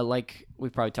like we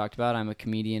probably talked about, I'm a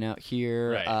comedian out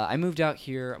here. Right. I moved out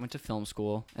here. I went to film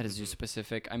school at Azusa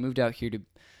Pacific. I moved out here to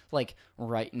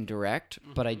write and direct,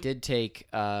 but I did take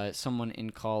someone in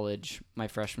college, my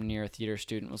freshman year, a theater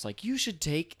student, was like, you should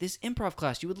take this improv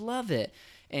class. You would love it.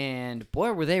 And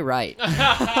boy, were they right. So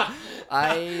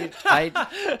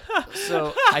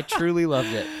I truly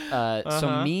loved it.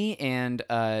 So me and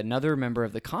another member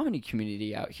of the comedy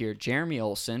community out here, Jeremy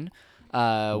Olson,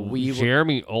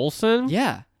 Jeremy Olson?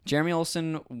 Yeah. Jeremy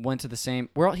Olson went to the same.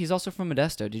 He's also from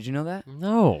Modesto. Did you know that?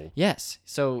 No. Yes.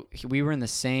 So we were in the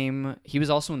same. He was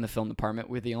also in the film department.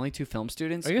 We're the only two film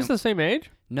students. Are you guys the same age?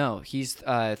 No, he's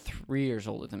 3 years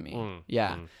older than me.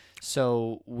 Yeah.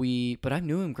 So but I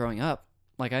knew him growing up.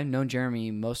 I've known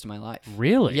Jeremy most of my life.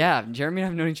 Really? Yeah. Jeremy and I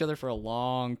have known each other for a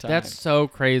long time. That's so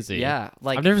crazy. Yeah.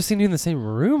 I've never seen you in the same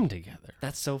room together.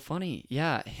 That's so funny.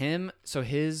 Yeah. Him. So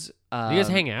his. Do you guys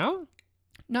hang out?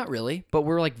 Not really, but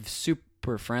we're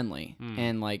super friendly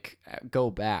and go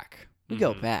back. We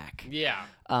go back. Yeah.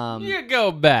 You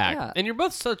go back. Yeah. And you're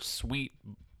both such sweet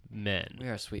men. We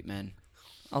are sweet men.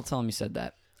 I'll tell him you said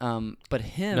that. But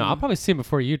him. No, I'll probably see him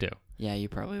before you do. Yeah, you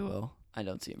probably will. I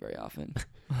don't see him very often.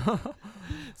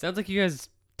 Sounds like you guys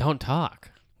don't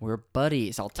talk. We're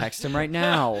buddies. I'll text him right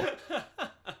now.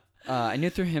 I knew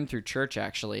him through church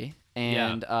actually,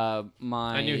 and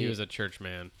I knew he was a church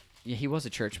man. Yeah, he was a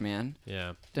church man.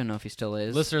 Yeah. Don't know if he still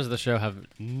is. Listeners of the show have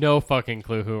no fucking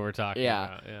clue who we're talking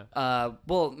about. Yeah.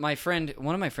 Well,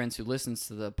 one of my friends who listens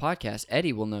to the podcast,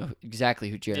 Eddie, will know exactly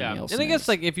who Jeremy Olson is. And I guess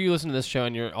if you listen to this show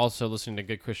and you're also listening to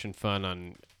Good Christian Fun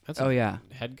on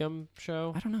Headgum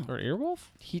show. I don't know. Or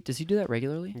Earwolf? Does he do that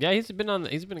regularly? Yeah, he's been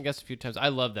a guest a few times. I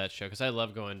love that show because I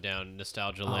love going down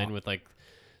nostalgia lane with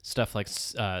stuff like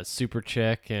Super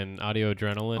Chick and Audio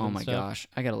Adrenaline. Oh my gosh,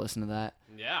 I gotta listen to that.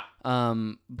 Yeah.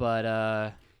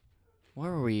 But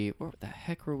where were we? What the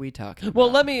heck were we talking about? Well,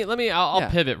 let me. I'll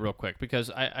pivot real quick because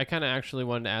I kind of actually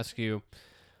wanted to ask you.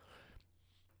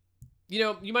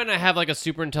 You might not have a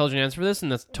super intelligent answer for this,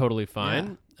 and that's totally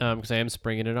fine. Because I am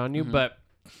springing it on you, but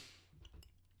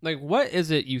what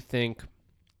is it you think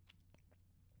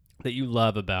that you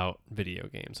love about video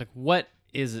games? What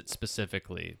is it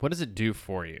specifically? What does it do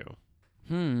for you?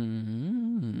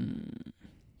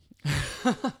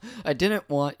 I didn't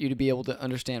want you to be able to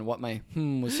understand what my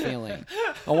was feeling.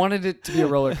 I wanted it to be a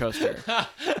roller coaster.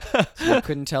 So you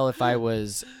couldn't tell if I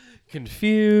was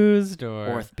confused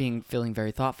or feeling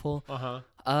very thoughtful.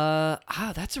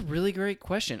 That's a really great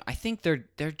question. I think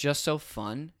they're just so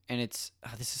fun, and it's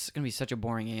this is gonna be such a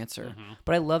boring answer,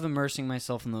 but I love immersing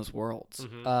myself in those worlds.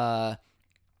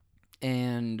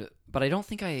 But I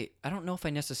don't know if I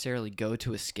necessarily go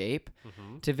to escape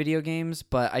to video games,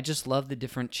 but I just love the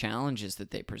different challenges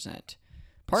that they present.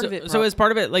 Is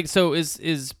part of it like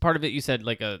is part of it you said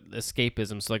like a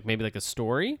escapism, so like maybe like a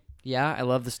story? Yeah, I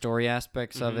love the story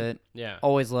aspects of it. Yeah.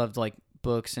 Always loved like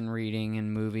books and reading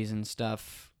and movies and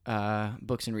stuff.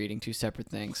 Books and reading, two separate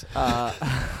things.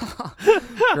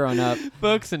 Growing up.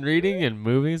 Books and reading and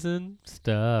movies and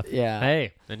stuff. Yeah.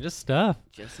 Hey, and just stuff.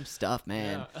 Just some stuff,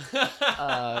 man.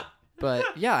 But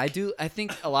yeah, I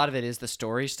think a lot of it is the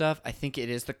story stuff. I think it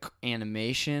is the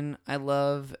animation I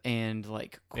love and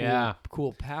like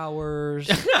cool powers.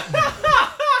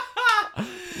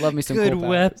 Love me some good cool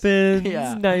weapons.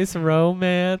 Yeah. Nice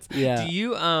romance. Yeah. Do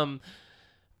you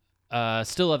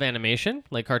still love animation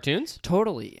like cartoons?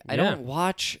 Totally. I Yeah. don't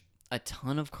watch a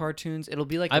ton of cartoons. It'll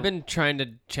be like I've been trying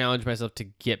to challenge myself to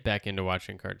get back into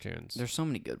watching cartoons. There's so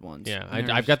many good ones. Yeah,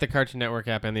 I've got the Cartoon Network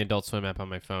app and the Adult Swim app on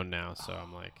my phone now, so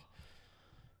I'm like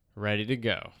ready to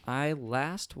go. I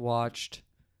last watched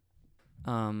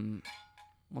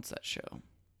what's that show?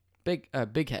 Big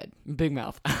Head. Big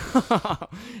Mouth.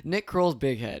 Nick Kroll's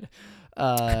Big Head.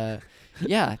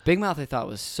 Yeah, Big Mouth I thought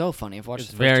was so funny. I've watched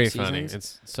It's the first very two funny.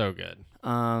 seasons. It's so good.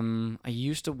 I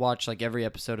used to watch like every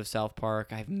episode of South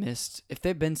Park. I've missed, if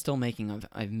they've been still making,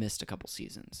 I've missed a couple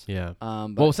seasons. Yeah.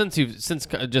 But Well, since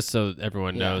just so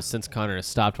everyone Yeah. knows, since Connor has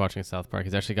stopped watching South Park,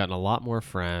 he's actually gotten a lot more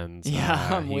friends.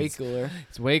 yeah, I'm way he's- cooler.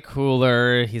 He's way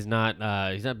cooler. He's not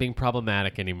being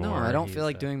problematic anymore. No, I don't feel He's,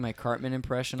 like doing my Cartman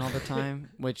impression all the time,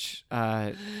 which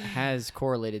has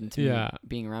correlated into me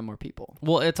being around more people.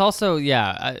 Well, it's also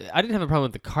I didn't have a problem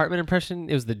with the Cartman impression.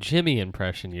 It was the Jimmy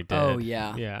impression you did. Oh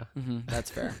yeah, Yeah. That's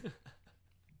fair.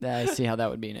 I see how that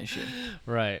would be an issue.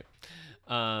 Right.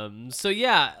 So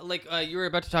yeah, like you were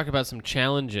about to talk about some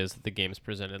challenges that the game's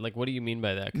presented. Like, what do you mean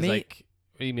by that? 'Cause, like,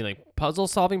 what do you mean, like puzzle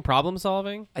solving, problem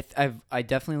solving? I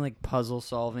definitely like puzzle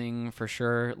solving for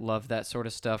sure. Love that sort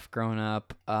of stuff growing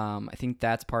up. I think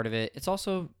that's part of it. It's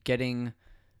also getting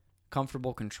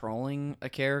comfortable controlling a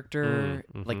character.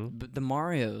 Like the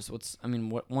Marios.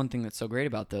 One thing that's so great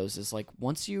about those is like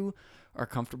once you are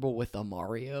comfortable with a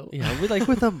Mario. Yeah, we like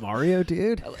with a Mario,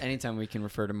 dude. Anytime we can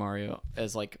refer to Mario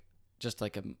as like just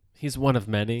like a He's one of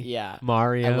many. yeah.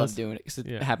 Mario. I love doing it because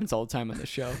it happens all the time on the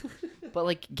show. But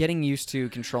like getting used to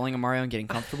controlling a Mario and getting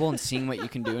comfortable and seeing what you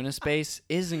can do in a space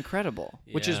is incredible.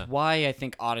 Which is Yeah. why I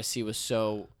think Odyssey was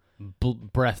so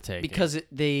breathtaking. because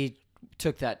they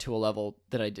took that to a level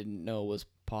that I didn't know was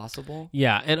possible.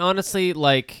 Yeah, and honestly,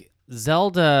 like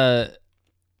Zelda,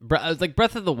 like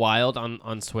Breath of the Wild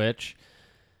on Switch,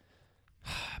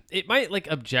 it might like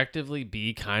objectively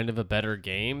be kind of a better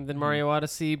game than Mario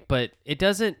Odyssey, but it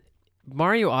doesn't.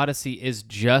 Mario Odyssey is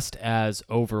just as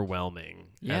overwhelming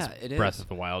as it Breath is. of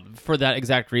the Wild for that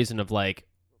exact reason of like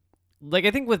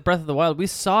I think with Breath of the Wild, we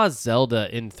saw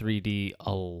Zelda in 3D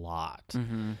a lot.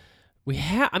 Mm-hmm.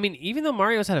 Even though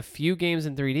Mario's had a few games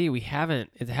in 3D,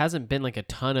 it hasn't been like a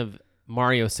ton of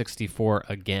Mario 64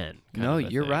 again. No,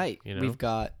 you're right. You know? We've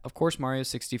got, of course, Mario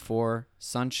 64,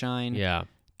 Sunshine, Yeah.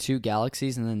 2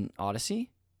 Galaxies, and then Odyssey.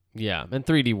 Yeah. And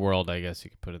 3D World, I guess you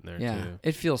could put in there Yeah, too.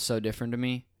 it feels so different to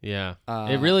me. Yeah.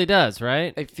 It really does,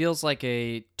 right? It feels like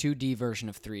a 2D version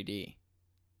of 3D.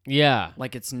 Yeah.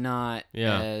 Like it's not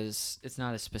Yeah. as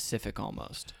specific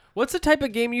almost. What's the type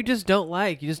of game you just don't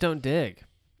like? You just don't dig?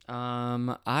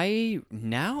 Honestly,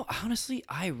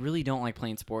 I really don't like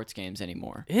playing sports games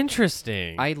anymore.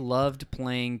 Interesting. I loved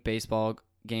playing baseball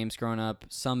games growing up,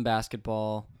 some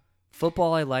basketball.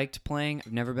 Football I liked playing.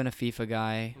 I've never been a FIFA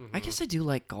guy. I guess I do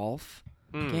like golf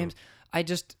games.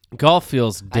 Golf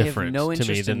feels I have different no to me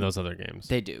interest than in- those other games.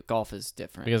 They do. Golf is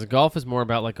different. Because golf is more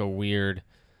about like a weird,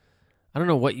 I don't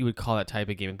know what you would call that type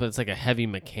of game, but it's like a heavy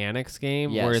mechanics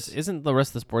game. Yes. Whereas isn't the rest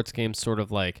of the sports games sort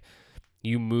of like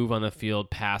you move on the field,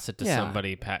 pass it to Yeah.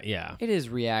 somebody, It is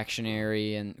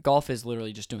reactionary, and golf is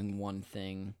literally just doing one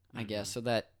thing, I guess, so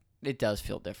that it does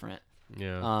feel different.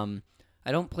 Yeah.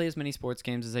 I don't play as many sports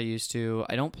games as I used to.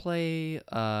 I don't play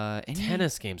any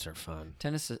Tennis games are fun.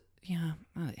 Tennis, yeah,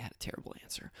 I had a terrible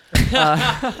answer.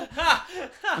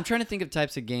 I'm trying to think of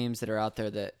types of games that are out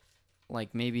there that,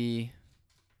 like, maybe.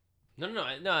 No.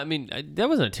 I mean, that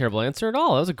wasn't a terrible answer at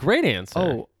all. That was a great answer.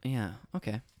 Oh, yeah,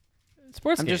 okay.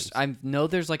 Sports games. I know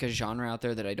there's like a genre out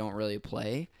there that I don't really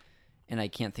play, and I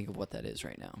can't think of what that is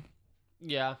right now.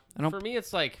 Yeah. I don't- For me,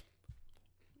 it's like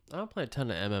I don't play a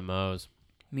ton of MMOs.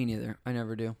 Me neither. I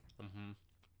never do.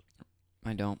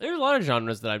 I don't. There's a lot of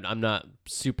genres that I'm not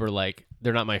super like.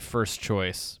 They're not my first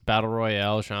choice. Battle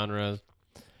Royale genres.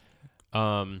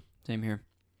 Same here.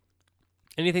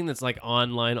 Anything that's like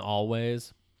online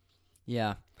always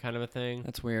Yeah, kind of a thing.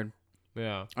 that's weird.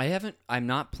 Yeah. I'm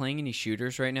not playing any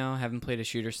shooters right now. I haven't played a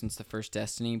shooter since the first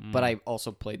Destiny, but I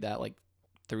also played that like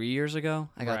 3 years ago.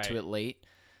 I got to Right. it late.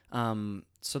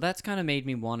 So that's kind of made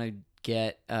me want to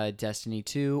get Destiny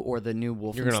 2 or the new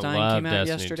You're gonna Wolfenstein love came out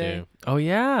Destiny yesterday. too. Oh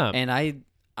yeah. And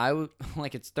I would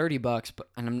like it's $30, but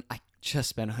I just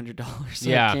spent $100, so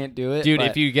Yeah. I can't do it. Dude, but-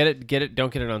 if you get it.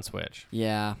 Don't get it on Switch.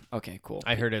 yeah, okay, cool.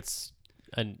 I heard it's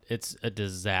a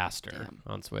disaster Damn.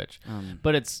 on Switch, Um,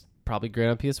 but it's probably great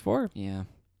on PS4. yeah,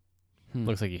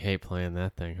 Looks like you hate playing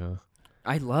that thing, huh?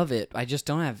 I love it. I just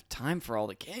don't have time for all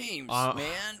the games,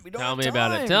 man. We don't. Tell have me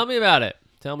about it. time. Tell me about it.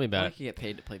 Tell me I about it. can get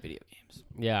paid to play video games.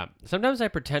 Yeah. Sometimes I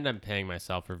pretend I'm paying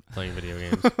myself for playing video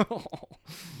games.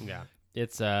 Yeah.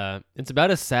 It's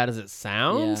about as sad as it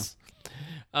sounds.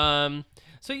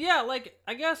 So yeah, like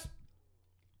I guess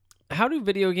how do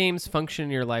video games function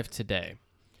in your life today?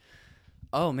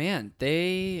 Oh man,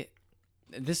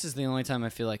 this is the only time I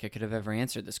feel like I could have ever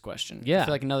answered this question. Yeah. I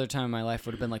feel like another time in my life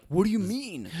would have been like, what do you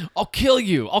mean? I'll kill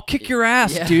you. I'll kick your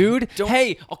ass, Yeah. dude. Don't-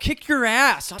 Hey, I'll kick your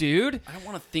ass, dude. I don't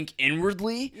want to think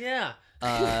inwardly. Yeah.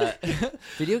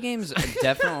 Video games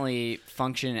definitely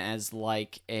function as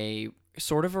like a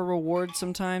sort of a reward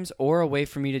sometimes, or a way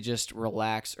for me to just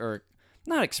relax or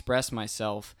not express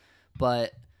myself,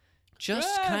 but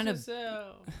just kind of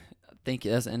thank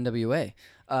you. That's NWA.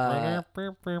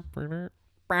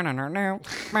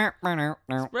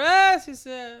 Express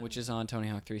yourself. Which is on Tony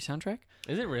Hawk 3 soundtrack.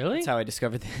 Is it really? That's how I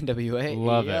discovered the NWA.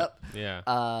 Love Yep. it.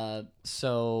 Yeah.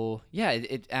 So yeah,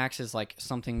 it acts as like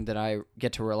something that I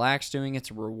get to relax doing.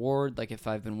 It's a reward. Like if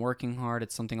I've been working hard,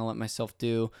 it's something I'll let myself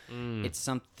do. It's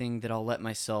something that I'll let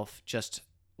myself just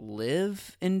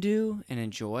live and do and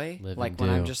enjoy. Live like and when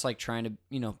I'm do. just like trying to,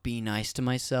 be nice to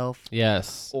myself.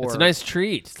 Yes. It's a Or- nice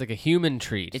treat. It's like a human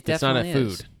treat. It It's not a definitely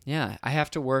food. is. Yeah, I have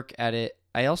to work at it.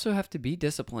 I also have to be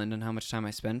disciplined on how much time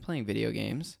I spend playing video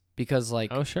games because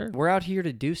like Oh, sure. we're out here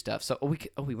to do stuff. So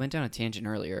we went down a tangent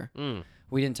earlier. Mm.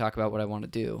 We didn't talk about what I want to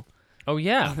do. Oh, Oh,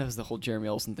 yeah. that was the whole Jeremy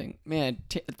Olsen thing. Man,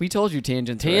 we told you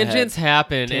tangents. are ahead. Tangents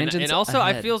happen. Tangents and also,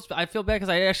 I ahead. feel bad because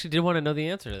I actually did want to know the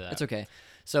answer to that. It's okay.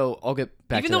 So I'll get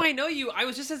back Even to though that. I know you, I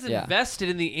was just as Yeah. invested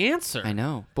in the answer. I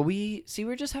know. But we're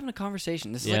just having a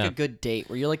conversation. This is Yeah. like a good date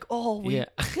where you're like, oh,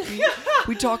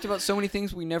 we talked about so many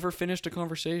things we never finished a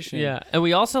conversation. Yeah, and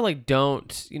we also like don't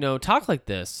talk like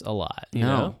this a lot. You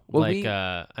No. know, Well, like we-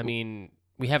 I mean,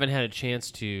 we haven't had a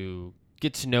chance to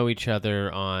get to know each other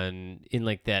in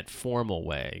like that formal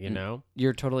way. You know.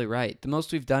 You're totally right. The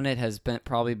most we've done it has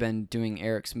probably been doing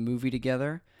Eric's movie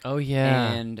together. Oh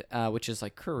yeah. And which is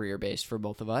like career based for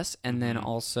both of us, and then Mm-hmm.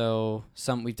 also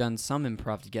we've done some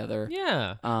improv together.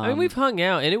 Yeah. I mean, Um, we've hung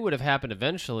out, and it would have happened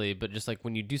eventually. But just like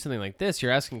when you do something like this,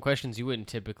 you're asking questions you wouldn't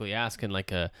typically ask in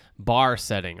like a bar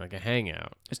setting, like a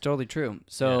hangout. It's totally true.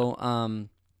 So and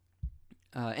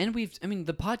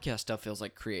the podcast stuff feels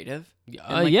like creative. And,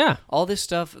 like, Yeah. all this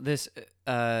stuff. Whatever.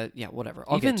 I'll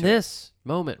Even get to this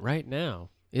moment right now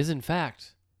is in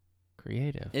fact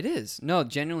creative. It is. No,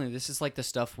 genuinely, this is like the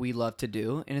stuff we love to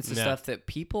do, and it's the Yeah. stuff that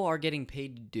people are getting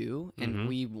paid to do, and Mhm.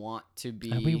 we want to be.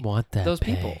 And we want that those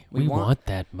pay. people. We We want, want-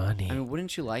 that money. I mean,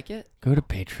 wouldn't you like it? Go to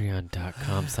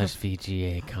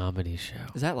patreon.com/VGA comedy show.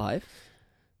 Is that live?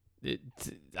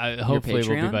 Hopefully it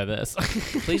will be Patreon? by this.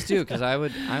 Please do, because I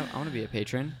want to be a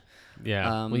patron.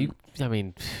 Yeah. I mean,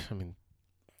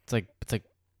 it's like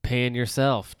paying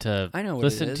yourself to I know what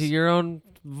listen it is. to your own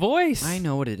voice. I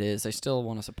know what it is. I still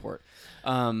want to support.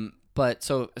 But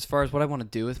so as far as what I want to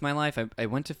do with my life, I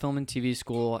went to film and TV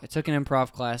school. I took an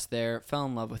improv class there, fell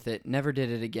in love with it, never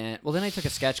did it again. Well, then I took a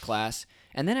sketch class,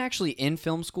 and then actually in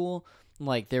film school,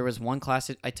 like there was one class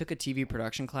I took a TV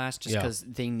production class just Yeah. because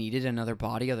they needed another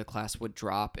body, or the class would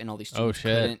drop, and all these Oh students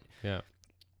shit. couldn't Yeah.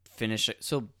 finish it.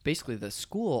 So basically, the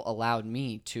school allowed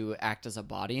me to act as a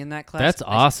body in that class. That's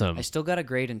awesome. I still got a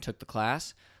grade and took the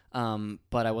class,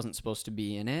 but I wasn't supposed to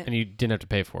be in it. And you didn't have to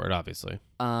pay for it, obviously.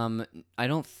 I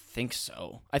don't think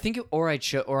so. I think, or I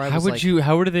should, or I How was would like, you?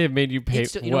 How would they have made you pay?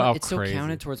 It's still, wow, it still crazy.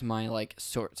 counted towards my like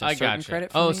sort. I certain gotcha.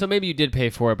 credit. For Oh, me. so maybe you did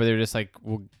pay for it, but they were just like,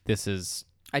 well, this is.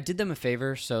 I did them a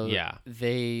favor. So Yeah.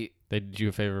 they. They did you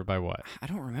a favor by what? I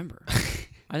don't remember.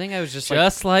 I think I was just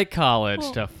like college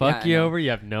to fuck I you know. over. You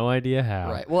have no idea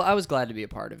how. right. Well, I was glad to be a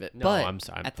part of it. No, but I'm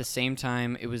sorry. at the same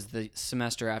time, it was the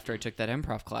semester after I took that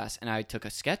improv class, and I took a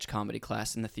sketch comedy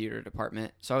class in the theater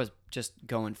department. So I was just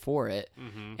going for it.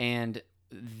 Mm-hmm. And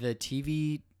the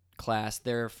TV class,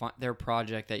 their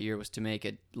project that year was to make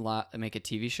a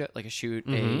TV show, like shoot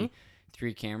Mhm. a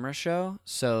 3-camera show.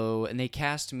 So, and they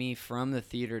cast me from the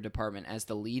theater department as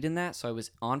the lead in that. So I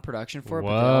was on production for it, but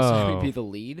they also had me Whoa. be the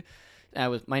lead.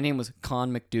 My name was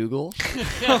Con McDougal.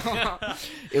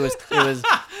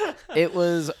 it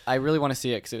was. I really want to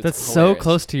see it because That's so hilarious.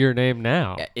 close to your name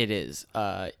now. Yeah, it is.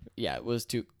 Yeah, it was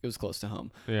close to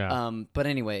home. Yeah. But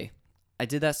anyway, I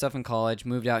did that stuff in college,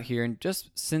 moved out here, and just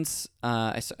since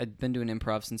I'd been doing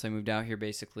improv since I moved out here,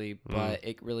 basically. But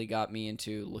it really got me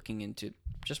into looking into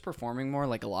just performing more,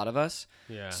 like a lot of us.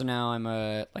 Yeah. So now I'm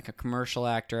a commercial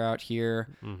actor out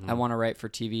here. Mhm. I want to write for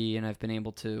TV, and I've been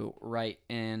able to write.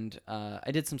 And I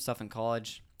did some stuff in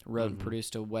college. Wrote and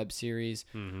produced a web series.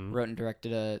 Mhm. Wrote and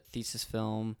directed a thesis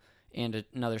film and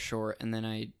another short. And then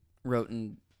I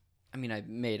I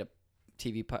made a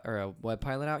or a web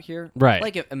pilot out here. Right.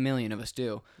 Like a million of us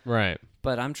do. Right.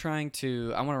 But I'm trying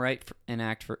to. I want to write and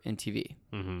act in TV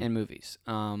Mhm. and movies.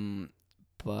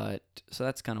 But so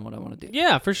that's kind of what I want to do.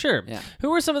 Yeah, for sure. Yeah. Who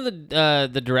were some of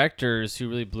the directors who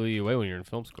really blew you away when you were in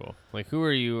film school? Like, who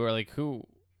are you, or like who?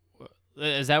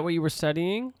 Is that what you were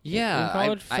studying? Yeah, in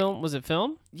college, film. Was it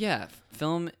film Yeah,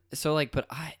 film. So but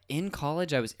in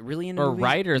college I was really into or movies,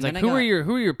 writers? and Like, then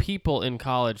who are your people in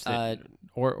college? That,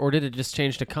 or did it just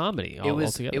change to comedy?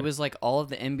 Altogether? It was like all of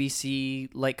the NBC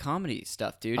like comedy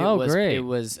stuff, dude. Oh, it was, great. It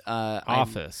was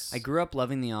Office. I grew up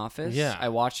loving The Office. Yeah. I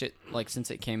watched it like since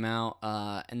it came out,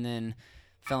 and then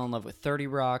fell in love with 30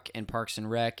 Rock and Parks and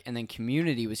Rec, and then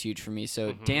Community was huge for me.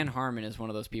 So Dan Harmon is one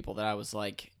of those people that I was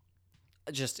like,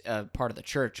 just part of the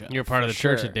church. You're part of the for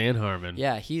church sure. of Dan Harmon.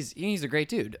 Yeah, he's a great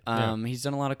dude. He's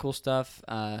done a lot of cool stuff.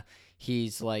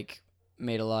 He's like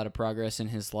made a lot of progress in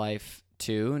his life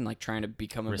too, and like trying to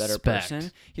become a better Respect.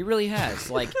 person. He really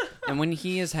has. Like, and when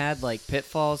he has had like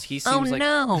pitfalls, he seems like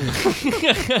no.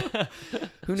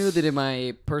 who knew that in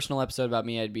my personal episode about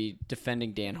me, I'd be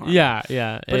defending Dan Harmon. Yeah,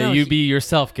 yeah. But no, you he- be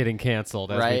yourself getting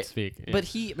canceled as we Right. speak. Yeah. But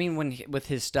with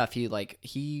his stuff,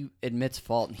 he admits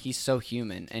fault, and he's so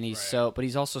human, and but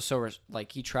he's also so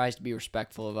he tries to be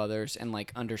respectful of others and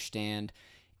like understand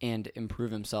and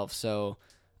improve himself. So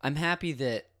I'm happy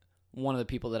that one of the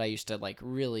people that I used to like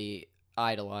really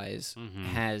idolize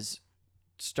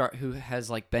who has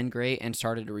like been great and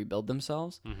started to rebuild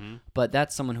themselves. But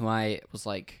that's someone who I was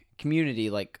like, Community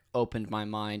like opened my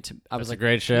mind to. I was That's a like,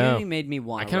 great show. Community made me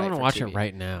want. I kind of want to watch TV. it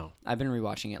right now. I've been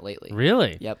rewatching it lately.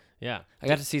 Really? Yep. Yeah. I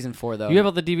got to season 4 though. You have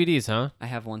all the DVDs, huh? I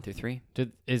have 1 through 3.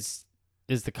 Is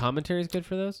the commentaries good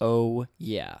for those? Oh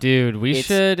yeah. Dude, we It's-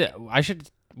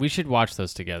 should watch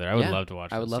those together. I would Yeah, love to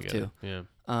watch. I would those love together. Yeah.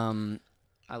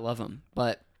 I love them,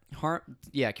 but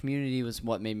Community was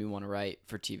what made me want to write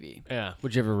for TV. Yeah.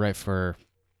 Would you ever write for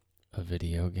a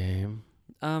video game?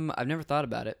 I've never thought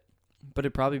about it, but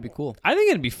it'd probably be cool. I think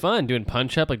it'd be fun doing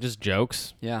punch up, like just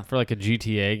jokes Yeah, for like a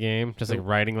GTA game, just like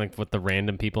writing like what the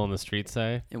random people on the street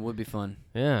say. it would be fun.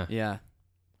 Yeah. Yeah.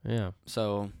 Yeah.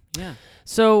 So yeah.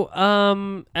 So,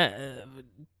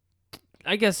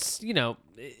 I guess,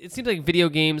 it seems like video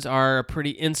games are a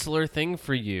pretty insular thing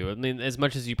for you. I mean, as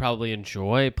much as you probably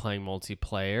enjoy playing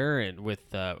multiplayer and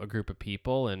with a group of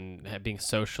people and being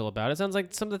social about it, sounds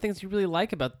like some of the things you really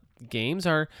like about games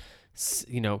are,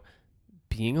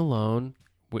 being alone,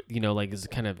 like is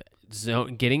kind of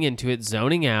getting into it,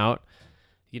 zoning out,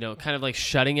 kind of like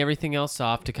shutting everything else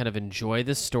off to kind of enjoy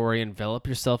the story, envelop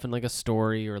yourself in like a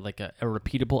story or like a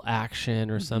repeatable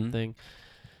action or something.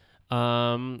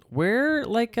 Where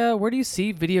do you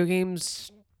see video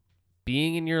games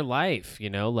being in your life,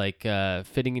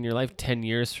 fitting in your life 10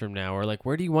 years from now, or like,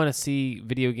 where do you want to see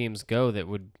video games go that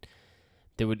would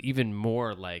even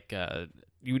more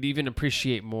you would even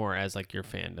appreciate more as like your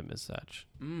fandom as such?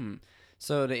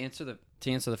 So to answer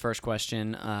the first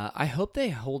question, I hope they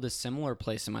hold a similar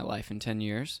place in my life in 10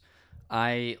 years.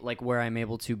 I like where I'm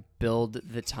able to build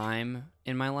the time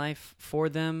in my life for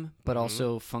them, but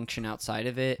also function outside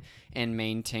of it and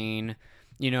maintain,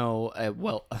 a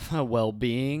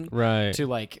well-being, Right. to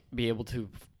like be able to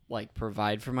like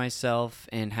provide for myself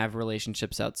and have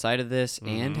relationships outside of this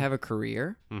and have a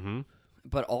career. Mm-hmm.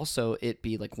 But also it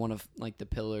be like one of like the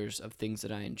pillars of things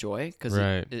that I enjoy, because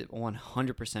Right. it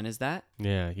 100% is that.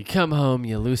 Yeah. You come home,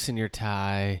 you loosen your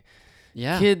tie.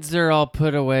 Yeah. Kids are all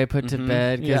put to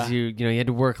bed because Yeah. you had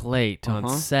to work late on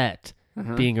set,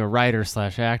 being a writer /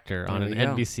 actor on There an we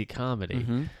go. NBC comedy.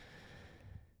 Mhm.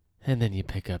 And then you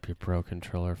pick up your Pro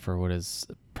Controller for what is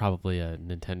probably a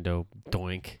Nintendo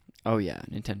Doink. Oh yeah,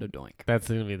 Nintendo Doink. That's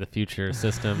going to be the future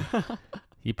system.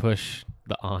 You push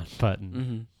the on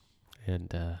button,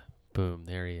 and boom,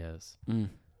 there he is.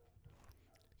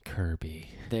 Kirby.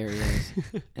 There he is.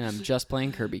 And I'm just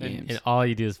playing Kirby games. And all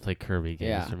you do is play Kirby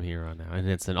games from here on out. And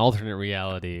it's an alternate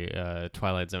reality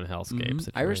Twilight Zone hellscape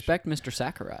situation. I respect Mr.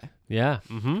 Sakurai. Yeah.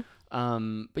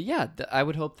 But yeah, I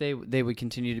would hope they would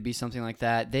continue to be something like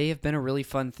that. They have been a really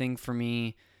fun thing for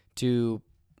me to,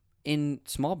 in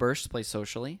small bursts, play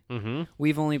socially.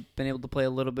 We've only been able to play a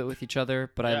little bit with each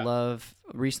other, but I love.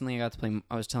 Recently, I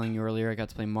was telling you earlier, I got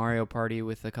to play Mario Party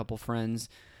with a couple friends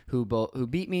who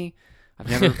beat me.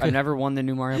 I've never won the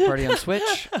new Mario Party on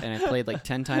Switch, and I played like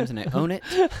 10 times, and I own it.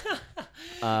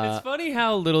 It's funny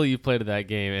how little you played of that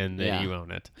game and that you own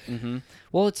it.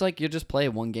 Well, it's like you just play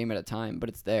one game at a time, but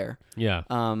it's there. Yeah.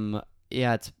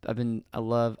 Yeah, I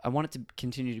want it to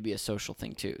continue to be a social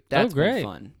thing too. That's been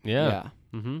fun. Yeah.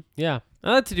 Yeah.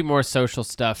 I'd like to do more social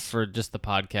stuff for just the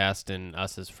podcast and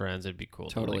us as friends. It'd be cool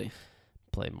to like,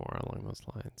 play more along those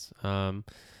lines.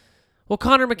 Well,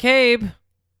 Connor McCabe,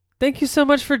 thank you so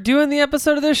much for doing the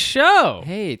episode of this show.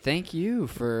 Hey, thank you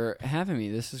for having me.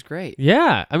 This is great.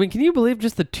 Yeah. I mean, can you believe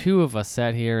just the two of us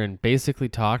sat here and basically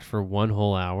talked for 1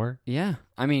 whole hour? Yeah.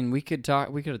 I mean, we could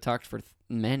have talked for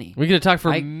many. We could have talked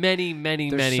for many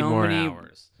more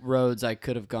hours. Roads I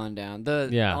could have gone down.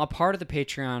 A part of the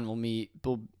Patreon will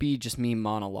be just me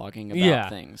monologuing about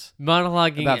things.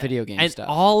 Monologuing about video game and stuff.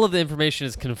 All of the information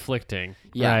is conflicting.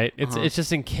 Yeah. Right? It's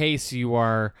just in case you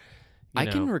are I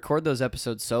can record those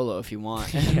episodes solo if you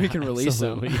want, and we can release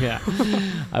them. Yeah,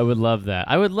 I would love that.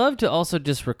 I would love to also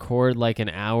just record like an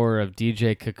hour of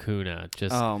DJ Kakuna.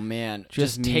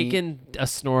 Just taking a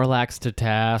Snorlax to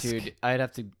task. Dude, I'd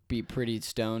have to be pretty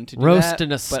stoned to do roasting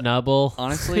that. A snubble.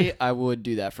 Honestly, I would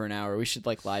do that for an hour. We should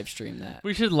like live stream that.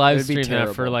 We should live stream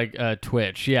that for like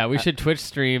Twitch. Yeah, we should Twitch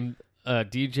stream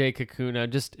DJ Kakuna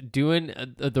just doing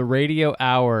the radio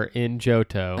hour in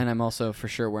Johto. And I'm also for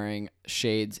sure wearing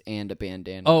shades and a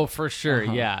bandana. Oh, for sure,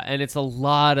 yeah. And it's a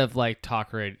lot of like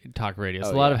talk radio. It's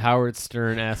a lot of Howard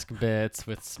Stern-esque bits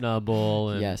with Snubble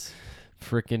and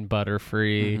frickin'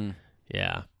 Butterfree.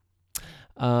 Yeah.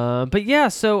 But yeah,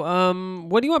 so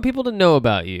what do you want people to know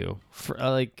about you? For,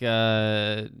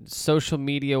 social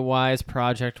media wise,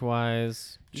 project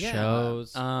wise,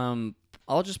 shows?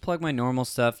 I'll just plug my normal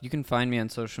stuff. You can find me on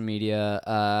social media.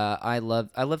 I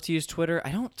love to use Twitter.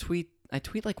 I don't tweet. I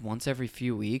tweet like once every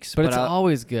few weeks. But it's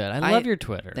always good. I love your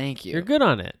Twitter. Thank you. You're good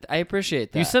on it. I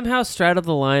appreciate that. You somehow straddle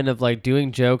the line of like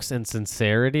doing jokes and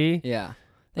sincerity. Yeah.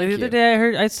 Like the other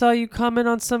day, I saw you comment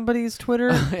on somebody's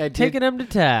Twitter, taking them to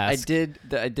task.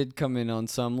 I did come in on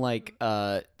some like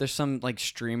there's some like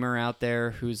streamer out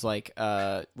there who's like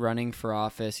running for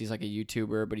office. He's like a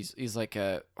YouTuber, but he's like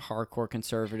a hardcore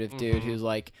conservative dude who's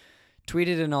like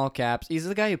tweeted in all caps. He's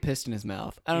the guy who pissed in his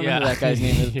mouth. I don't know who that guy's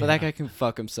name is, but that guy can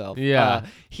fuck himself. Yeah.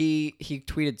 He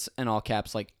tweeted in all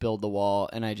caps like build the wall,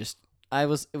 and it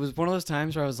was one of those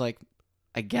times where I was like,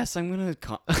 I guess I'm going to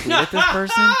tweet at this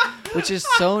person, which is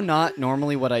so not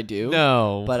normally what I do.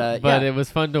 No, but it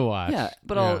was fun to watch. Yeah,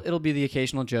 but it'll be the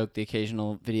occasional joke, the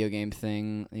occasional video game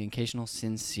thing, the occasional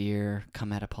sincere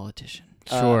come at a politician.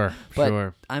 Sure.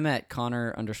 I'm at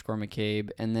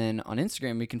Connor_McCabe, and then on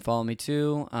Instagram you can follow me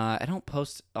too. I don't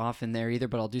post often there either,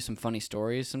 but I'll do some funny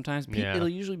stories sometimes. It'll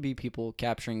usually be people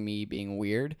capturing me being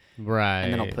weird, right?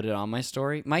 And then I'll put it on my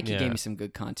story. Mikey gave me some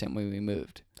good content when we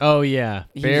moved. Oh yeah,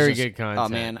 very good content. Oh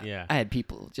man, I had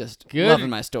people just good, loving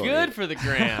my story. Good for the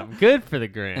gram. Good for the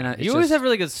gram. And you always have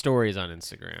really good stories on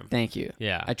Instagram. Thank you.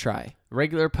 Yeah, I try.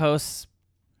 Regular posts.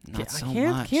 Not so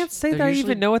much. Can't say that I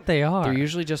even know what they are. They're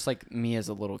usually just like me as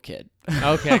a little kid.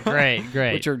 Okay, great.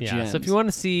 Which are gems. So if you want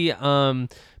to see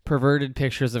perverted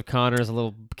pictures of Connor as a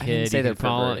little kid, you can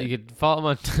follow him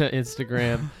on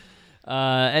Instagram.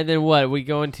 And then what? We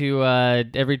go into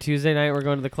every Tuesday night. We're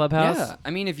going to the clubhouse. Yeah, I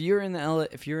mean, if you're in LA,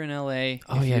 if you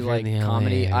like in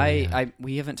comedy, LA,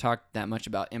 we haven't talked that much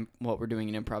about what we're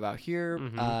doing in improv out here.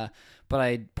 But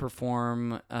I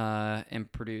perform and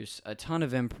produce a ton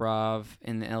of improv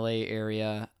in the LA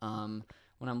area.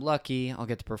 When I'm lucky, I'll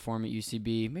get to perform at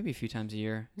UCB maybe a few times a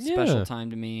year. Special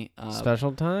time to me.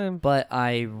 Special time. But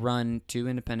I run 2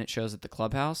 independent shows at the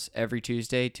Clubhouse every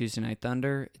Tuesday Night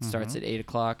Thunder. It starts at 8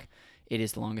 o'clock. It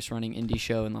is the longest running indie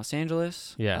show in Los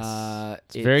Angeles. Yes.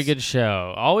 It's a very good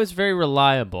show. Always very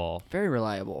reliable. Very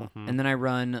reliable. And then I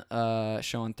run a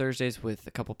show on Thursdays with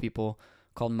a couple people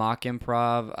called Mock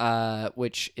Improv,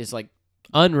 which is like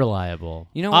Unreliable.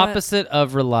 You know what? Opposite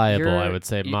of reliable, You're- I would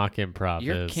say you- mock improv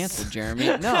You're is. canceled, Jeremy.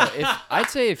 No, I'd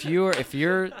say if you're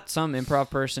some improv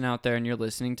person out there and you're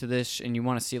listening to this and you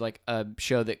want to see like a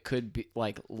show that could be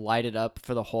like light it up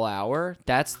for the whole hour,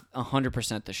 that's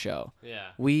 100% the show. Yeah.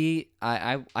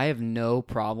 I have no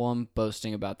problem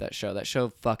boasting about that show. That show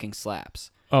fucking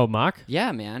slaps. Oh, mock?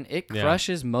 Yeah, man, it Yeah.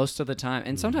 crushes most of the time,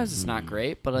 and sometimes it's not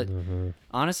great. But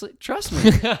honestly, trust me,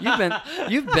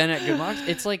 you've been at good mocks.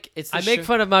 It's like it's. The I make show-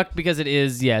 fun of mock because it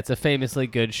is, it's a famously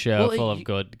good show Well, full of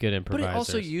good But improvisers. it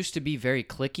also used to be very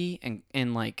cliquey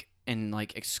and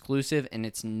like exclusive, and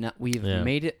it's not. We've Yeah.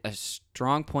 made it a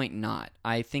strong point. Not.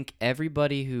 I think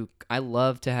I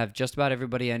love to have just about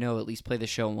everybody I know at least play the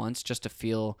show once, just to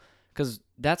feel, because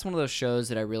that's one of those shows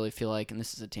that I really feel like, and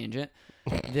this is a tangent,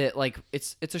 that like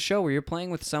it's a show where you're playing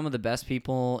with some of the best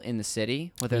people in the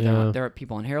city. Whether Yeah. there are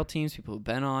people on Herald teams, people who've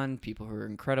been on, people who are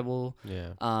incredible.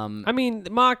 Yeah. Um, I mean,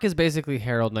 mock is basically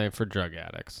Herald Night for drug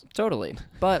addicts. Totally.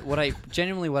 But what I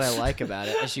like about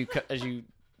it, as you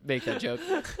make that joke,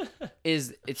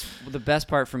 is it's the best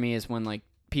part for me is when like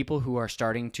people who are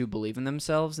starting to believe in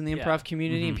themselves in the Yeah. improv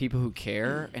community and Mhm. people who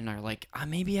care and are like,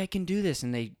 maybe I can do this,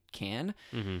 and they can.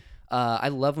 Mm-hmm. I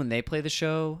love when they play the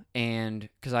show, and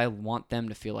because I want them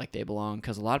to feel like they belong,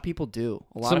 because a lot of people do.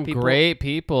 A lot Some of people. great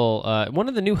people. One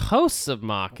of the new hosts of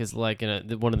mock is like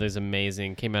one of those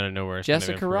amazing, came out of nowhere. kind of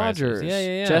Jessica improvisers. Rogers.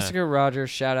 Yeah. Jessica Rogers,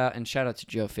 shout out to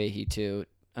Joe Fahey too.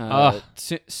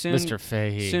 Soon, Mr.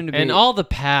 Fahey. soon to And be- all the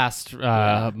past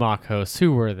Yeah. mock hosts,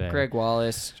 who were there? Greg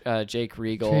Wallace, Jake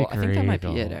Regal. Jake I think that might be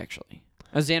Regal. it, actually.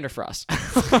 Xander Frost.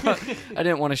 I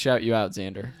didn't want to shout you out,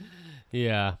 Xander.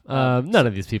 Yeah. None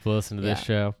of these people listen to this yeah.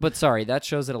 show. But sorry, that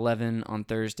show's at 11 on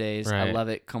Thursdays. I Right. love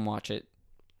it. Come watch it.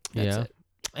 That's Yeah. it.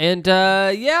 And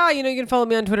you can follow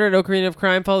me on Twitter at Ocarina of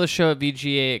Crime. Follow the show at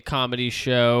VGA Comedy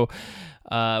Show.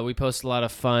 We post a lot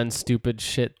of fun, stupid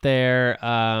shit there.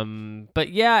 But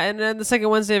yeah, and then the second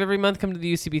Wednesday of every month, come to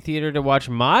the UCB Theater to watch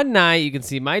Mod Night. You can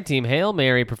see my team, Hail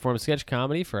Mary, perform sketch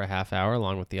comedy for a half hour,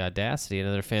 along with The Audacity,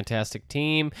 another fantastic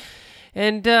team.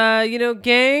 And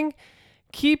gang,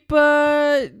 keep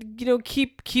your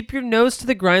nose to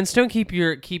the grindstone. Keep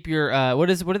your what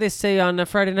do they say on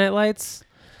Friday Night Lights?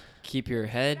 Keep your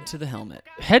head to the helmet.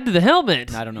 Head to the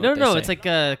helmet. I don't know No, what they no, say. it's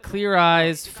like clear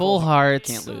eyes, full hearts.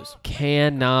 Can't lose.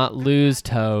 Cannot lose,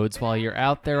 Toads, while you're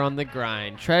out there on the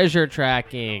grind. Treasure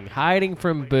tracking, hiding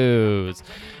from booze,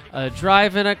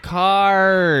 driving a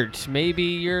cart. Maybe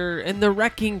you're in the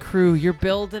wrecking crew. You're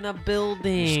building a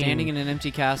building. You're standing in an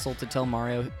empty castle to tell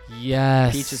Mario.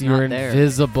 Yes, Peach is you're not there.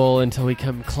 invisible until we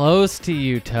come close to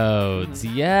you, Toads.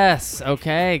 Yes.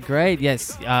 Okay, great.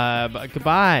 Yes.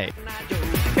 Goodbye.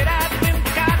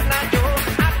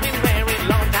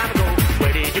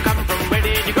 Where did you come from? Where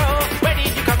did you go? Where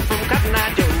did you come from, Cotton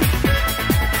Eye Joe?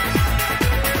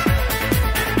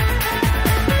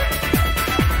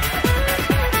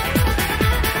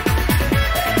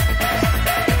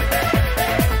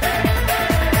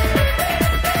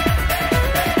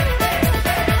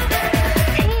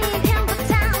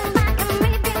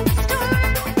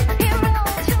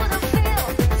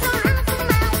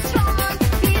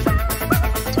 He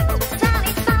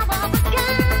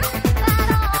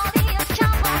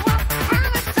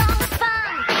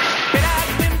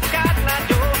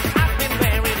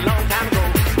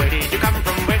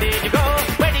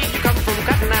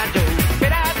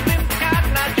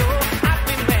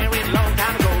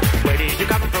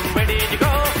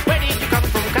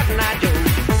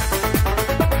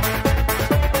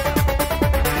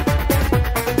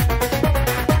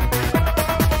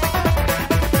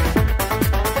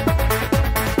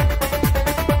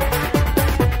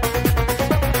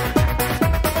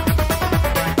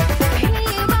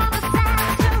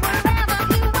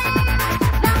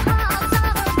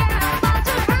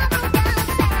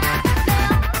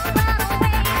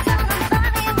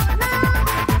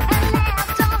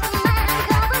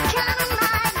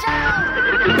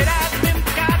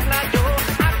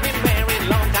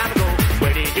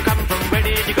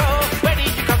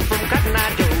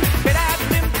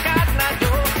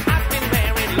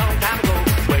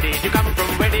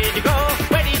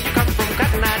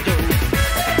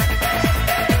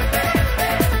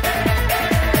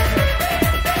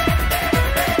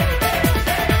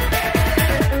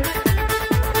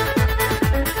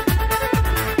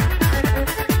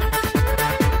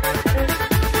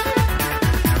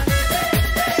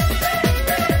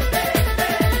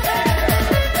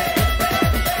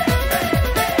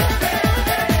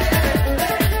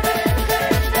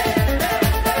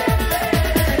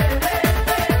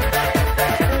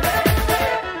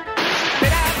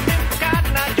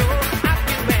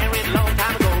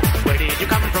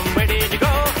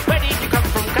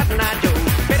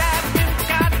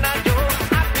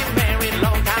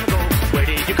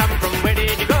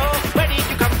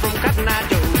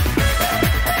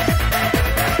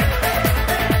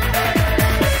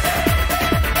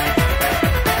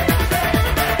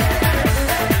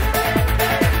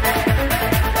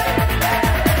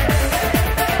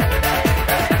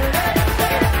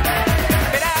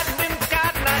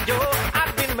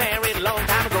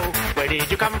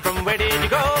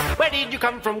Where did you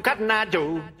come from, Cotton Eye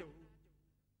Joe?